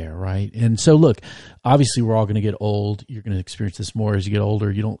from there. Right. And so look, obviously we're all going to get old. You're going to experience this more as you get older.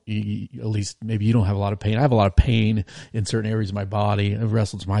 At least maybe you don't have a lot of pain. I have a lot of pain in certain areas of my body. I've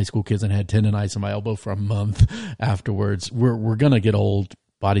wrestled some high school kids and had tendonitis in my elbow for a month afterwards. We're going to get old.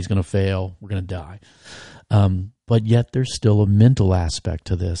 Body's going to fail. We're going to die. But yet there's still a mental aspect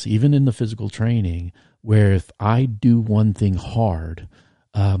to this, even in the physical training, where if I do one thing hard,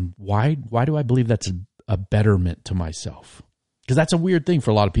 why do I believe that's a betterment to myself? Because that's a weird thing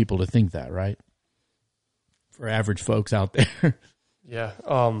for a lot of people to think that, right? For average folks out there. Yeah.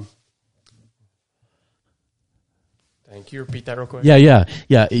 Thank you. Repeat that real quick. Yeah.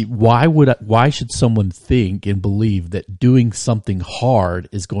 Why should someone think and believe that doing something hard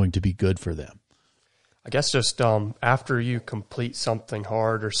is going to be good for them? I guess just after you complete something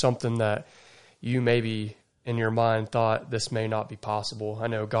hard or something that you maybe in your mind thought this may not be possible. I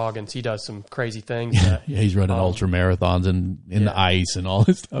know Goggins, he does some crazy things. Yeah, he's running ultra marathons in the ice and all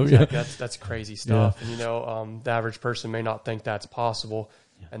this stuff. Exactly. That's crazy stuff. Yeah. And the average person may not think that's possible,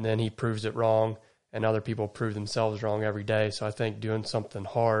 and then he proves it wrong, and other people prove themselves wrong every day. So I think doing something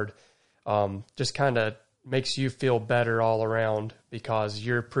hard just kind of makes you feel better all around, because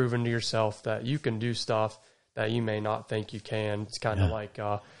you're proving to yourself that you can do stuff that you may not think you can. It's kind of like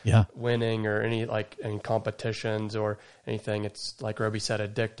winning or in competitions or anything. It's like Roby said,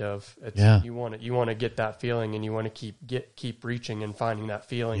 addictive. It's, you want to get that feeling, and you want to keep reaching and finding that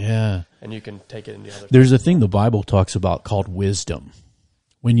feeling. Yeah. And you can take it in the other. There's a thing the Bible talks about called wisdom.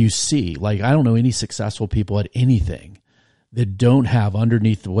 When you see, I don't know any successful people at anything that don't have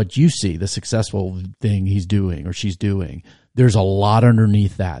underneath what you see, the successful thing he's doing or she's doing, there's a lot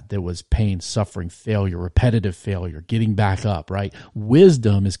underneath that was pain, suffering, failure, repetitive failure, getting back up, right?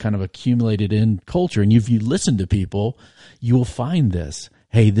 Wisdom is kind of accumulated in culture. And if you listen to people, you will find this.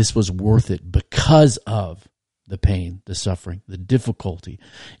 Hey, this was worth it because of the pain, the suffering, the difficulty.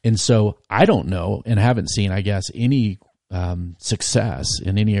 And so I don't know and haven't seen, I guess, any success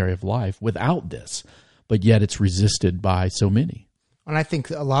in any area of life without this. But yet it's resisted by so many. And I think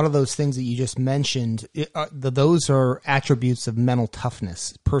a lot of those things that you just mentioned, those are attributes of mental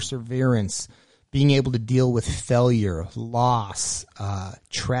toughness, perseverance, being able to deal with failure, loss,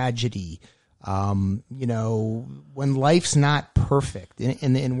 tragedy, You know, when life's not perfect,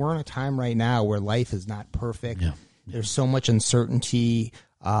 and we're in a time right now where life is not perfect. Yeah. There's so much uncertainty.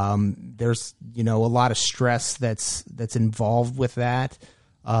 There's, you know, a lot of stress that's involved with that.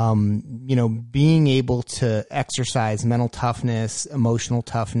 You know, being able to exercise mental toughness, emotional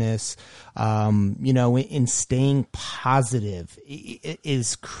toughness, you know, in staying positive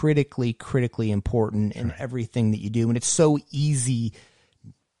is critically important in everything that you do. And it's so easy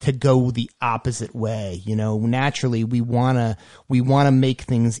to go the opposite way. You know, naturally we want to make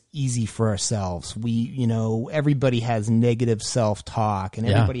things easy for ourselves. You know, everybody has negative self-talk, and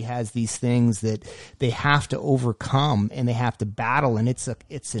everybody has these things that they have to overcome and they have to battle. And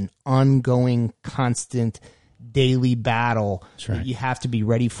it's an ongoing, constant, daily battle that you have to be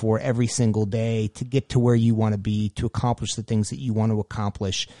ready for every single day to get to where you want to be, to accomplish the things that you want to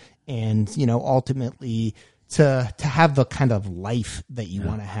accomplish. And, you know, ultimately, to have the kind of life that you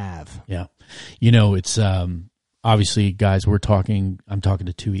want to have. Yeah. You know, it's obviously, guys, I'm talking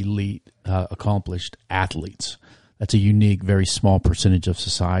to two elite, accomplished athletes. That's a unique, very small percentage of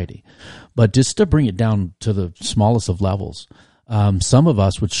society. But just to bring it down to the smallest of levels, some of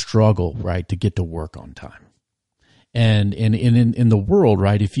us would struggle, right, to get to work on time. And in the world,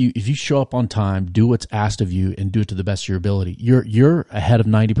 right, if you show up on time, do what's asked of you, and do it to the best of your ability, you're ahead of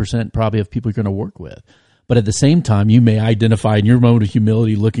 90% probably of people you're going to work with. But at the same time, you may identify in your moment of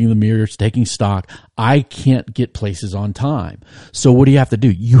humility, looking in the mirror, taking stock, I can't get places on time. So what do you have to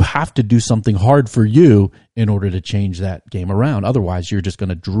do? You have to do something hard for you in order to change that game around. Otherwise, you're just going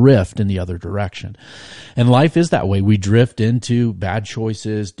to drift in the other direction. And life is that way. We drift into bad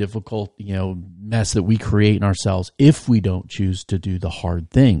choices, difficult, you know, mess that we create in ourselves if we don't choose to do the hard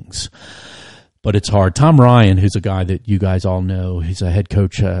things. But it's hard. Tom Ryan, who's a guy that you guys all know, he's a head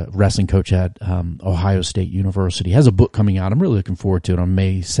coach, wrestling coach at Ohio State University, has a book coming out. I'm really looking forward to it on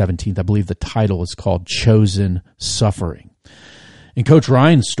May 17th. I believe the title is called Chosen Suffering. And Coach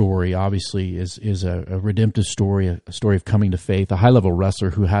Ryan's story, obviously, is a redemptive story, a story of coming to faith, a high-level wrestler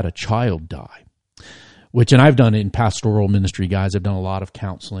who had a child die. And I've done it in pastoral ministry, guys. I've done a lot of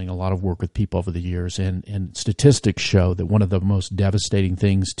counseling, a lot of work with people over the years, and statistics show that one of the most devastating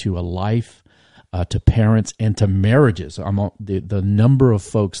things to a life, to parents, and to marriages, the number of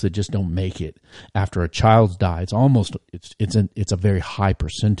folks that just don't make it after a child's died, it's a very high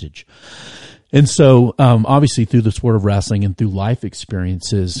percentage. And so, obviously, through the sport of wrestling and through life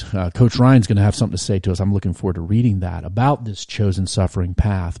experiences, Coach Ryan's going to have something to say to us. I'm looking forward to reading that about this chosen suffering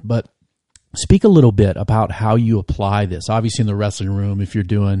path. But speak a little bit about how you apply this. Obviously, in the wrestling room, if you're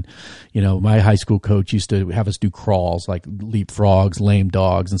doing, you know, my high school coach used to have us do crawls, like leapfrogs, lame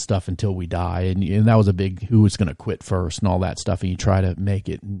dogs, and stuff until we die. And that was a big who was going to quit first and all that stuff. And you try to make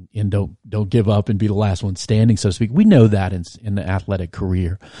it and don't give up and be the last one standing, so to speak. We know that in the athletic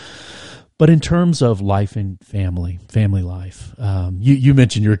career. But in terms of life and family life, you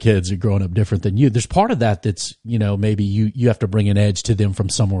mentioned your kids are growing up different than you. There's part of that that's, you know, maybe you have to bring an edge to them from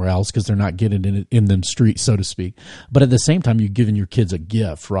somewhere else because they're not getting in them streets, so to speak. But at the same time, you're giving your kids a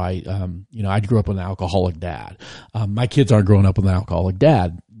gift, right? You know, I grew up with an alcoholic dad. My kids aren't growing up with an alcoholic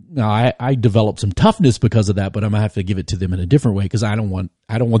dad. Now, I developed some toughness because of that, but I'm gonna have to give it to them in a different way because I don't want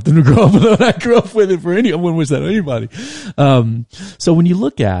them to grow up with what I grew up with. And for anyone, wish that on anybody. So when you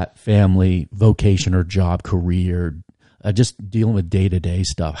look at family, vocation, or job, career, just dealing with day-to-day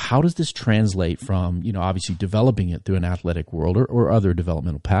stuff, how does this translate from, you know, obviously developing it through an athletic world or other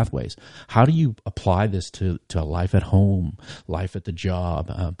developmental pathways? How do you apply this to life at home, life at the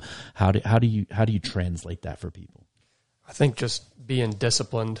job? How do you translate that for people? I think just being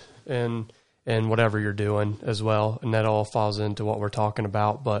disciplined in whatever you're doing as well, and that all falls into what we're talking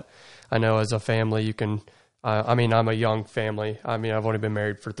about. But I know as a family, you can. I mean, I'm a young family. I mean, I've only been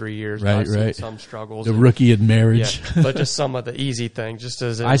married for 3 years. Right, I've seen right. some struggles. The rookie in marriage. Yeah, but just some of the easy things. Just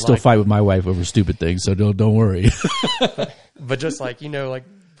as I still fight with my wife over stupid things, so don't worry. But just like, you know, like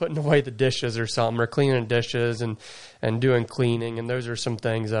putting away the dishes or something, or cleaning dishes and doing cleaning, and those are some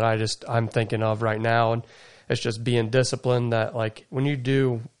things that I'm thinking of right now. And it's just being disciplined that, like, when you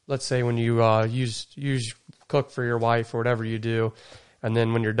do, let's say when you use cook for your wife or whatever you do, and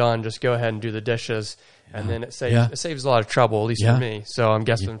then when you're done, just go ahead and do the dishes, and then it saves a lot of trouble, at least for me. So I'm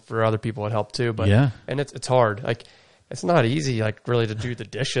guessing for other people it helped too. But and it's hard. Like, it's not easy, like, really to do the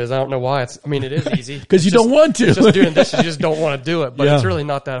dishes. I don't know why. It is easy because you don't want to. It's just doing dishes, you just don't want to do it. But it's really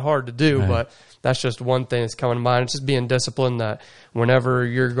not that hard to do. Right. But that's just one thing that's coming to mind. It's just being disciplined that whenever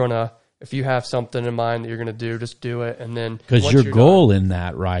you're gonna. If you have something in mind that you're going to do, just do it. And then, because your goal in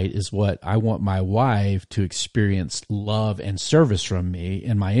that, right, is what I want my wife to experience love and service from me.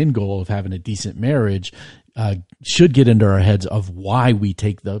 And my end goal of having a decent marriage should get into our heads of why we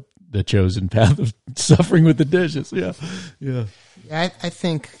take the the chosen path of suffering with the dishes. Yeah. Yeah, I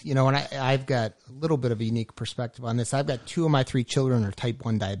think, and I've got a little bit of a unique perspective on this. I've got 2 of my 3 children are type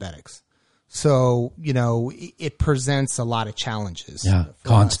 1 diabetics. So, it presents a lot of challenges. Yeah,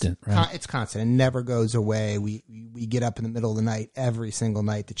 constant, right? It's constant. It never goes away. We get up in the middle of the night every single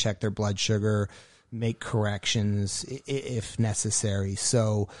night to check their blood sugar, make corrections if necessary.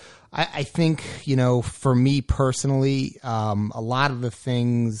 So I think, for me personally, a lot of the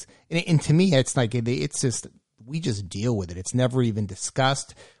things, and to me, it's like, we just deal with it. It's never even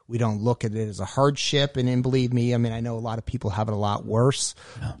discussed. We don't look at it as a hardship. And believe me, I know a lot of people have it a lot worse.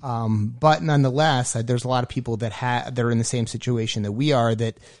 Yeah. But nonetheless, there's a lot of people that are in the same situation that we are,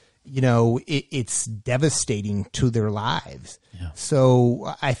 that, it's devastating to their lives. Yeah.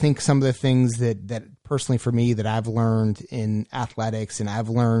 So I think some of the things that personally for me that I've learned in athletics, and I've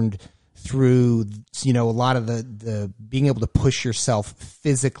learned through, a lot of the being able to push yourself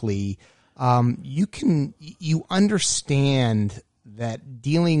physically, you understand that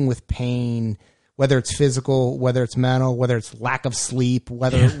dealing with pain, whether it's physical, whether it's mental, whether it's lack of sleep,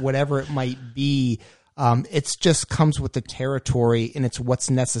 whatever it might be, it's just comes with the territory, and it's what's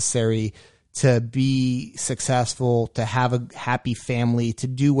necessary to be successful, to have a happy family, to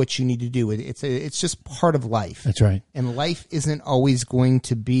do what you need to do. It's just part of life. That's right. And life isn't always going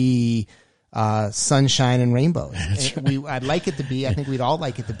to be sunshine and rainbows. Right. I'd like it to be. I think we'd all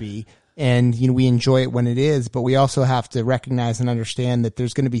like it to be. And, we enjoy it when it is, but we also have to recognize and understand that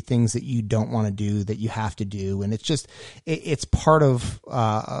there's going to be things that you don't want to do, that you have to do. And it's just, it's part of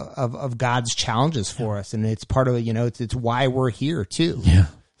God's challenges for us. And it's part of, it's why we're here too. Yeah.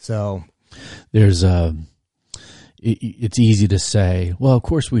 So there's it's easy to say, well, of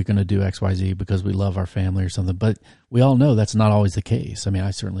course we're going to do X, Y, Z because we love our family or something. But we all know that's not always the case. I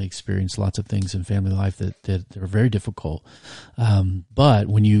certainly experienced lots of things in family life that are very difficult. But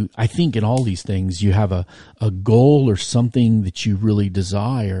I think in all these things, you have a goal or something that you really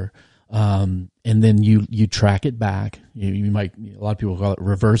desire. And then you track it back. You might, a lot of people call it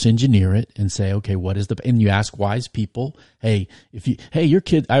reverse engineer it and say, okay, and you ask wise people, hey, your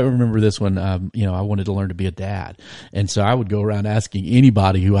kid, I remember this one, I wanted to learn to be a dad. And so I would go around asking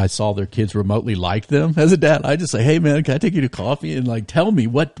anybody who I saw their kids remotely liked them as a dad. I just say, hey man, can I take you to coffee and tell me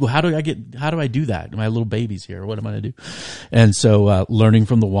how do I do that? My little baby's here. What am I going to do? And so, learning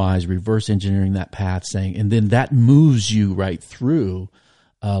from the wise, reverse engineering that path, and then that moves you right through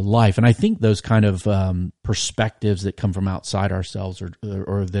life. And I think those kind of perspectives that come from outside ourselves or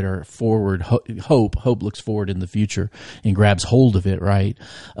that are forward, hope looks forward in the future and grabs hold of it, right,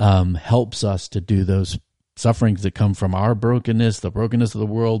 helps us to do those sufferings that come from our brokenness, the brokenness of the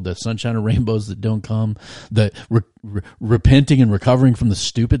world, the sunshine and rainbows that don't come, the repenting and recovering from the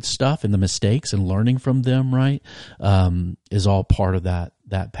stupid stuff and the mistakes and learning from them, right, is all part of that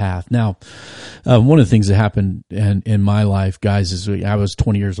path. Now, one of the things that happened in my life, guys, is I was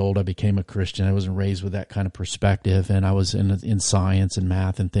 20 years old. I became a Christian. I wasn't raised with that kind of perspective, and I was in science and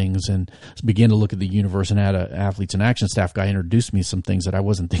math and things, and began to look at the universe, and had an athletes and action staff guy introduced me some things that I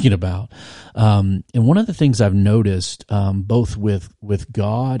wasn't thinking about. And one of the things I've noticed, both with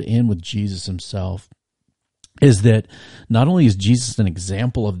God and with Jesus himself, is that not only is Jesus an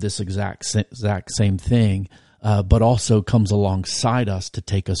example of this exact same thing, but also comes alongside us to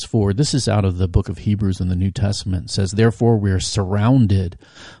take us forward. This is out of the book of Hebrews in the New Testament. It says, therefore we are surrounded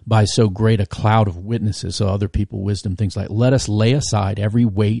by so great a cloud of witnesses, so other people, wisdom, things like, let us lay aside every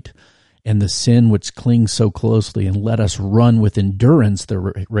weight and the sin which clings so closely, and let us run with endurance the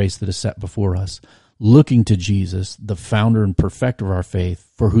race that is set before us, looking to Jesus, the founder and perfecter of our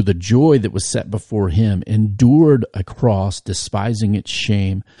faith, for who the joy that was set before him endured a cross, despising its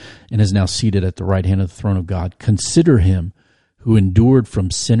shame, and is now seated at the right hand of the throne of God. Consider him who endured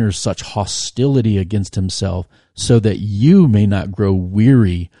from sinners such hostility against himself, so that you may not grow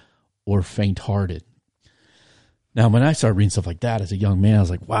weary or faint-hearted. Now, when I started reading stuff like that as a young man, I was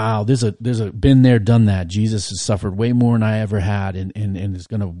like, wow, there's a been there, done that. Jesus has suffered way more than I ever had, and is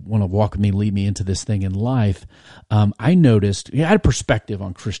going to want to walk with me, lead me into this thing in life. I noticed, I had a perspective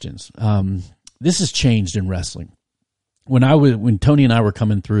on Christians. This has changed in wrestling. When Tony and I were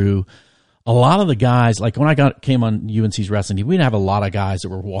coming through, a lot of the guys, like when I came on UNC's wrestling team, we didn't have a lot of guys that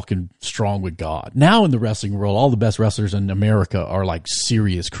were walking strong with God. Now in the wrestling world, all the best wrestlers in America are like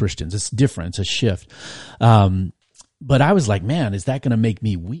serious Christians. It's different. It's a shift. But I was like, man, is that going to make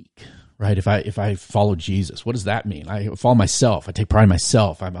me weak, right? If I follow Jesus, what does that mean? I follow myself. I take pride in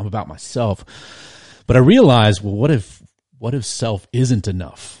myself. I'm about myself. But I realized, well, what if self isn't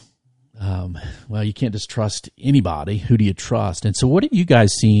enough? well, you can't just trust anybody. Who do you trust? And so what have you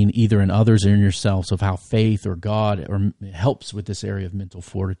guys seen either in others or in yourselves of how faith or God or helps with this area of mental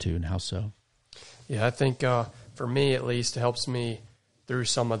fortitude, and how so? Yeah, I think for me at least, it helps me through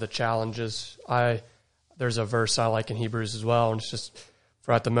some of the challenges. There's a verse I like in Hebrews as well, and it's just,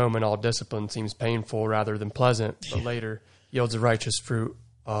 for at the moment all discipline seems painful rather than pleasant, but later yields a righteous fruit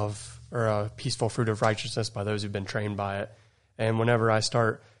or a peaceful fruit of righteousness by those who've been trained by it. And whenever I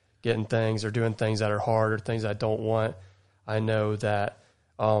start getting things or doing things that are hard or things I don't want, I know that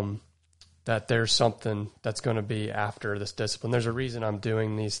that there's something that's going to be after this discipline. There's a reason I'm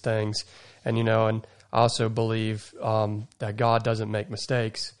doing these things. And, and I also believe that God doesn't make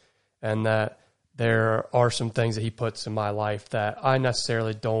mistakes, and that there are some things that he puts in my life that I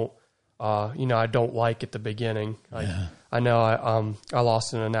necessarily don't, I don't like at the beginning. I know I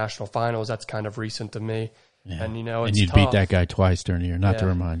lost in the national finals. That's kind of recent to me. Yeah. And, it's you tough. Beat that guy twice during the year, not to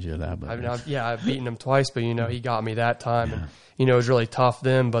remind you of that. But I've beaten him twice, but, he got me that time. Yeah. And, it was really tough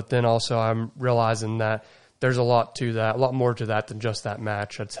then. But then also I'm realizing that there's a lot more to that than just that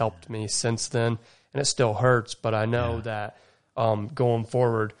match. That's helped me since then. And it still hurts, but I know that going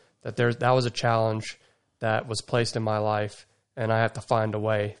forward, that was a challenge that was placed in my life, and I have to find a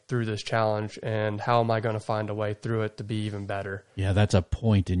way through this challenge. And how am I going to find a way through it to be even better? Yeah, that's a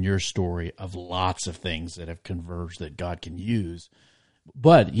point in your story of lots of things that have converged that God can use.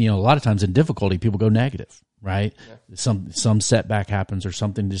 But, a lot of times in difficulty, people go negative, right? Yeah. Some setback happens or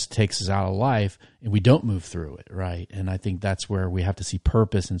something just takes us out of life, and we don't move through it, right? And I think that's where we have to see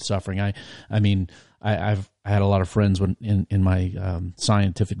purpose in suffering. I've had a lot of friends in my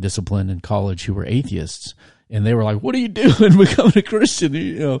scientific discipline in college who were atheists, and they were like, "What are you doing becoming a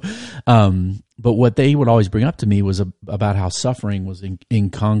Christian?" But what they would always bring up to me was about how suffering was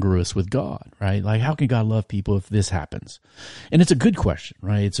incongruous with God, right? Like, how can God love people if this happens? And it's a good question,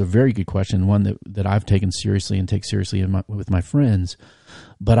 right? It's a very good question, one that I've taken seriously and take seriously with my friends.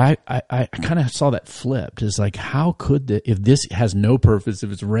 But I kind of saw that flipped. It's like, how could if this has no purpose,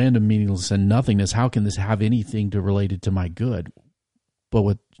 if it's random, meaningless, and nothingness, how can this have anything to relate it to my good? But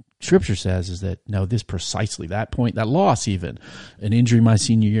what Scripture says is that, no, this precisely, that point, that loss even, an injury my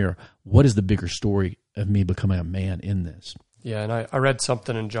senior year, what is the bigger story of me becoming a man in this? Yeah, and I read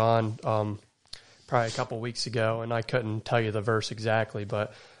something in John probably a couple weeks ago, and I couldn't tell you the verse exactly,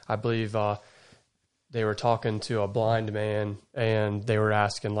 but I believe they were talking to a blind man, and they were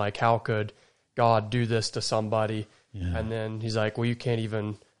asking, like, how could God do this to somebody? Yeah. And then he's like, well, you can't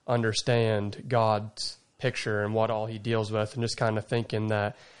even understand God's picture and what all he deals with, and just kind of thinking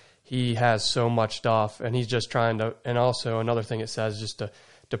that he has so much stuff, and he's just trying to, and also another thing it says, just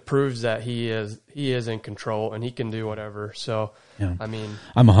to prove that he is in control and he can do whatever. So, yeah.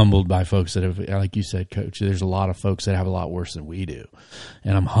 I'm humbled by folks that have, like you said, Coach, there's a lot of folks that have a lot worse than we do.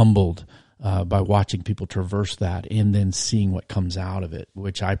 And I'm humbled by watching people traverse that and then seeing what comes out of it,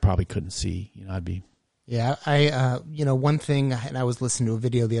 which I probably couldn't see. Yeah, one thing, and I was listening to a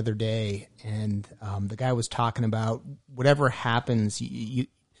video the other day, and the guy was talking about whatever happens, you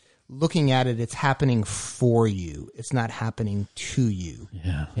looking at it, it's happening for you. It's not happening to you.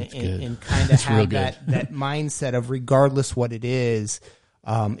 Yeah, that's good. And kind of have that mindset of regardless what it is,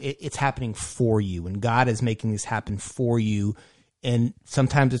 it's happening for you, and God is making this happen for you. And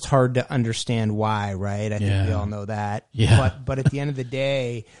sometimes it's hard to understand why, right? I think we all know that. Yeah. But at the end of the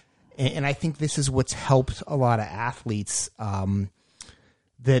day, and I think this is what's helped a lot of athletes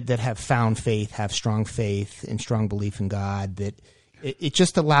that have found faith, have strong faith and strong belief in God, that it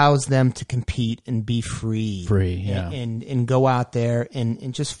just allows them to compete and be free. And go out there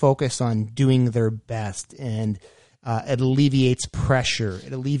and just focus on doing their best. And it alleviates pressure.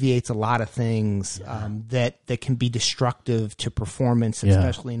 It alleviates a lot of things that can be destructive to performance,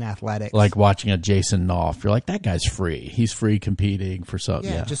 especially in athletics. Like watching a Jason Knopf. You're like, that guy's free. He's free competing for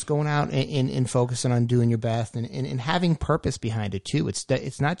something. Yeah, just going out and focusing on doing your best and having purpose behind it too.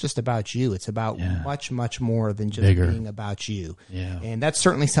 It's not just about you. It's about much, much more than just being about you. Yeah. And that's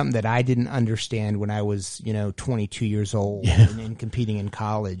certainly something that I didn't understand when I was 22 years old and competing in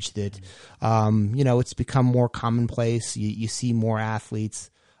college. That it's become more commonplace. You see more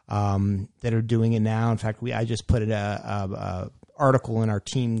athletes that are doing it now. In fact, I just put a article in our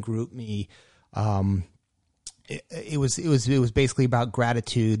team group me. It was basically about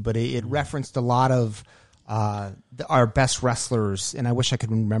gratitude, but it referenced a lot of our best wrestlers, and I wish I could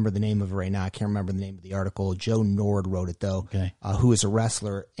remember the name of it right now. I can't remember the name of the article. Joe Nord wrote it though, who is a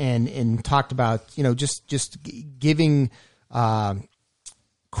wrestler, and talked about just giving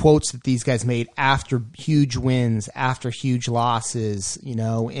quotes that these guys made after huge wins, after huge losses,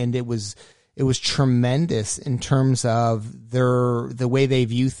 and it was it was tremendous in terms of the way they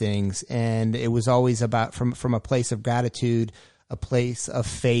view things. And it was always about from a place of gratitude, a place of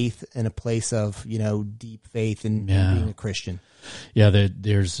faith, and a place of, deep faith in being a Christian. Yeah,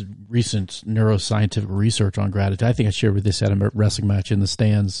 there's recent neuroscientific research on gratitude. I think I shared with this at a wrestling match in the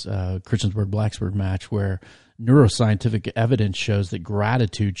stands, Christiansburg-Blacksburg match, where neuroscientific evidence shows that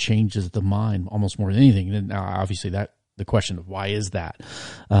gratitude changes the mind almost more than anything. And now, obviously, the question of why is that,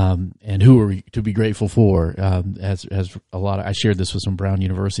 and who are we to be grateful for? As a lot of, I shared this with some Brown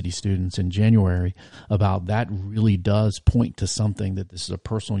University students in January about that really does point to something, that this is a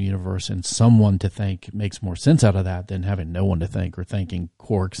personal universe, and someone to thank makes more sense out of that than having no one to thank, or thanking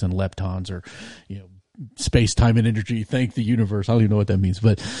quarks and leptons, or space, time, and energy. Thank the universe. I don't even know what that means,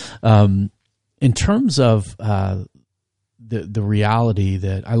 but in terms of the reality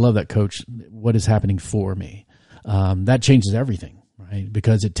that I love that, Coach, what is happening for me. That changes everything, right?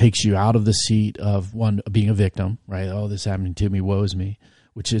 Because it takes you out of the seat of being a victim, right? Oh, this is happening to me, woe is me,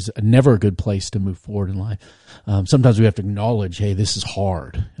 which is never a good place to move forward in life. Sometimes we have to acknowledge, hey, this is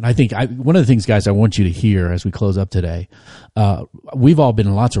hard. And I think one of the things, guys, I want you to hear as we close up today, we've all been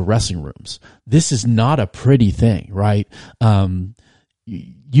in lots of wrestling rooms. This is not a pretty thing, right?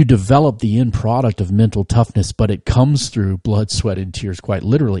 You develop the end product of mental toughness, but it comes through blood, sweat, and tears, quite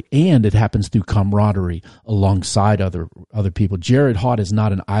literally, and it happens through camaraderie alongside other people. Jared Haught is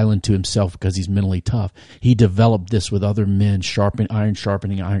not an island to himself because he's mentally tough. He developed this with other men,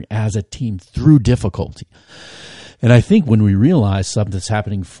 sharpening iron as a team through difficulty. And I think when we realize something's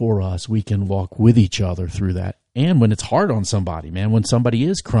happening for us, we can walk with each other through that. And when it's hard on somebody, man, when somebody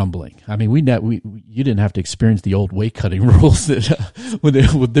is crumbling, I mean, you didn't have to experience the old weight cutting rules that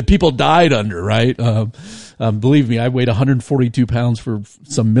that people died under, right? Believe me, I weighed 142 pounds for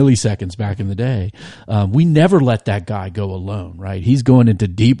some milliseconds back in the day. We never let that guy go alone, right? He's going into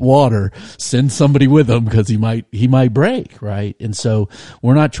deep water. Send somebody with him because he might break, right? And so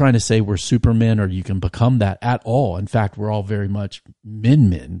we're not trying to say we're supermen or you can become that at all. In fact, we're all very much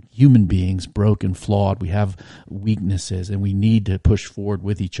men, human beings, broken, flawed. We have weaknesses, and we need to push forward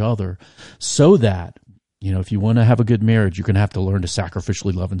with each other so that, if you want to have a good marriage, you're going to have to learn to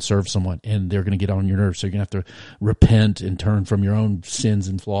sacrificially love and serve someone, and they're going to get on your nerves. So you're going to have to repent and turn from your own sins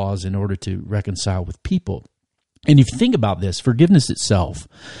and flaws in order to reconcile with people. And if you think about this, forgiveness itself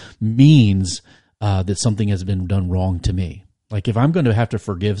means that something has been done wrong to me. Like if I'm going to have to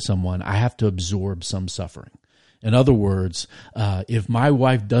forgive someone, I have to absorb some suffering. In other words, if my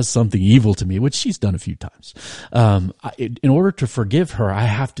wife does something evil to me, which she's done a few times, in order to forgive her, I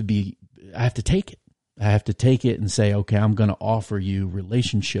have to take it. I have to take it and say, okay, I'm going to offer you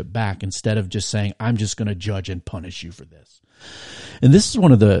relationship back instead of just saying, I'm just going to judge and punish you for this. And this is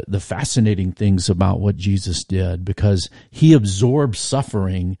one of the fascinating things about what Jesus did, because he absorbed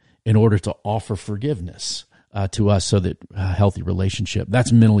suffering in order to offer forgiveness to us, so that healthy relationship.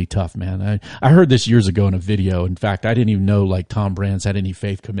 That's mentally tough, man. I heard this years ago in a video. In fact, I didn't even know like Tom Brands had any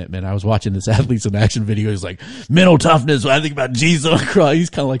faith commitment. I was watching this Athletes in Action video. He's like, mental toughness. When I think about Jesus on the cross, he's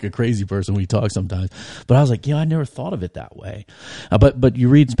kind of like a crazy person when he talks sometimes. But I was like, I never thought of it that way. But you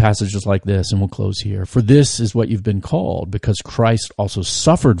read passages like this, and we'll close here. For this is what you've been called, because Christ also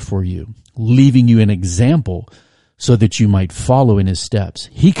suffered for you, leaving you an example so that you might follow in his steps.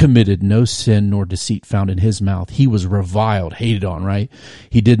 He committed no sin nor deceit found in his mouth. He was reviled, hated on, right?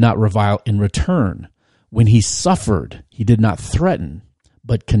 He did not revile in return. When he suffered, he did not threaten,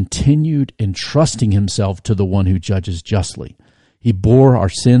 but continued entrusting himself to the one who judges justly. He bore our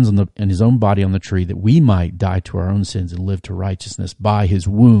sins in his own body on the tree, that we might die to our own sins and live to righteousness. By his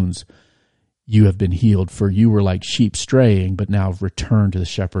wounds you have been healed, for you were like sheep straying, but now have returned to the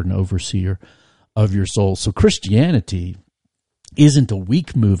shepherd and overseer of your soul. So Christianity isn't a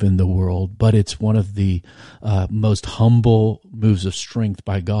weak move in the world, but it's one of the most humble moves of strength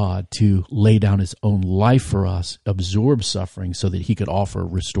by God to lay down his own life for us, absorb suffering so that he could offer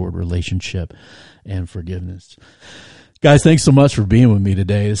restored relationship and forgiveness. Guys, thanks so much for being with me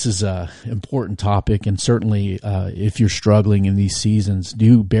today. This is an important topic, and certainly if you're struggling in these seasons,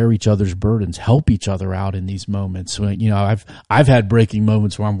 do bear each other's burdens, help each other out in these moments. I've had breaking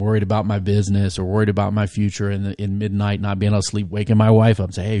moments where I'm worried about my business or worried about my future in midnight, not being able to sleep, waking my wife up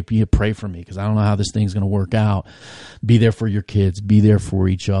and say, hey, pray for me because I don't know how this thing's going to work out. Be there for your kids. Be there for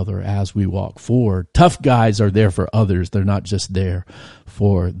each other as we walk forward. Tough guys are there for others. They're not just there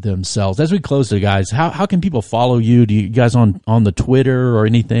for themselves. As we close today, guys, how can people follow you? Do you guys on the Twitter or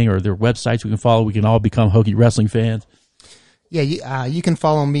anything, or their websites we can follow? We can all become Hokie wrestling fans. Yeah, you can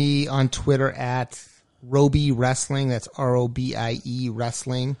follow me on Twitter at Robie Wrestling. That's ROBIE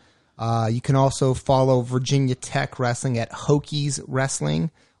Wrestling. You can also follow Virginia Tech Wrestling at Hokies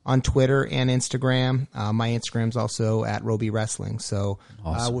Wrestling, on Twitter and Instagram. My Instagram's also at Roby Wrestling. So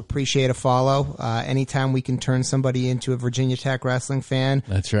Awesome. we appreciate a follow. Anytime we can turn somebody into a Virginia Tech wrestling fan,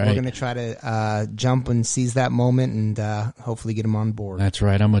 that's right. We're going to try to jump and seize that moment and hopefully get them on board. That's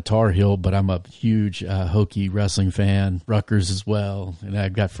right. I'm a Tar Heel, but I'm a huge Hokie wrestling fan. Rutgers as well. And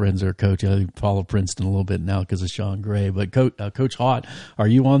I've got friends that are coaching. I follow Princeton a little bit now because of Sean Gray. But Coach Hott, are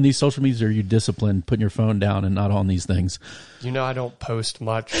you on these social medias, or are you disciplined, putting your phone down and not on these things? I don't post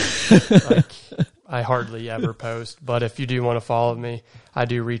much. I hardly ever post. But if you do want to follow me, I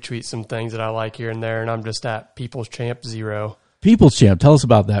do retweet some things that I like here and there, and I'm just at People's Champ 0. People's Champ. Tell us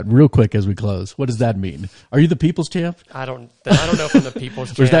about that real quick as we close. What does that mean? Are you the People's Champ? I don't know if I'm the People's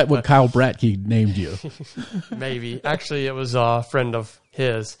Champ. Or is that what Kyle Bratke named you? Maybe. Actually, it was a friend of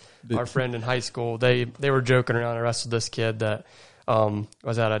his, our friend in high school. They were joking around. I wrestled this kid that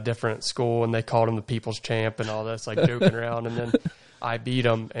was at a different school, and they called him the People's Champ and all this, like joking around. And then I beat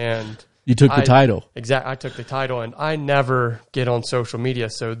him, and you took the title. Exactly. I took the title, and I never get on social media,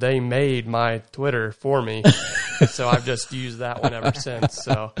 so they made my Twitter for me. So I've just used that one ever since.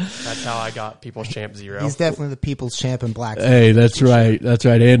 So that's how I got People's Champ 0. He's definitely the People's Champ in black. Hey, that's right. That's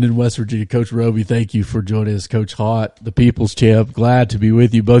right. And in West Virginia, Coach Roby, thank you for joining us. Coach Hott, the People's Champ. Glad to be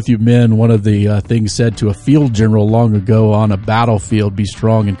with you. Both you men, one of the things said to a field general long ago on a battlefield, be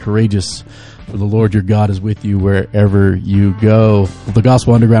strong and courageous, for the Lord your God is with you wherever you go. Well, the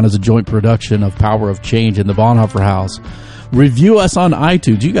Gospel Underground is a joint production of Power of Change and the Bonhoeffer House. Review us on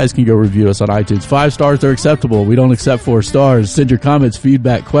iTunes. You guys can go review us on iTunes. 5 stars are acceptable. We don't accept 4 stars. Send your comments,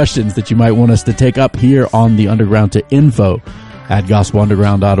 feedback, questions that you might want us to take up here on the Underground to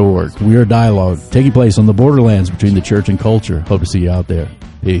info@gospelunderground.org. We are dialogue taking place on the borderlands between the church and culture. Hope to see you out there.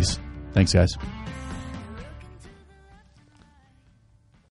 Peace. Thanks, guys.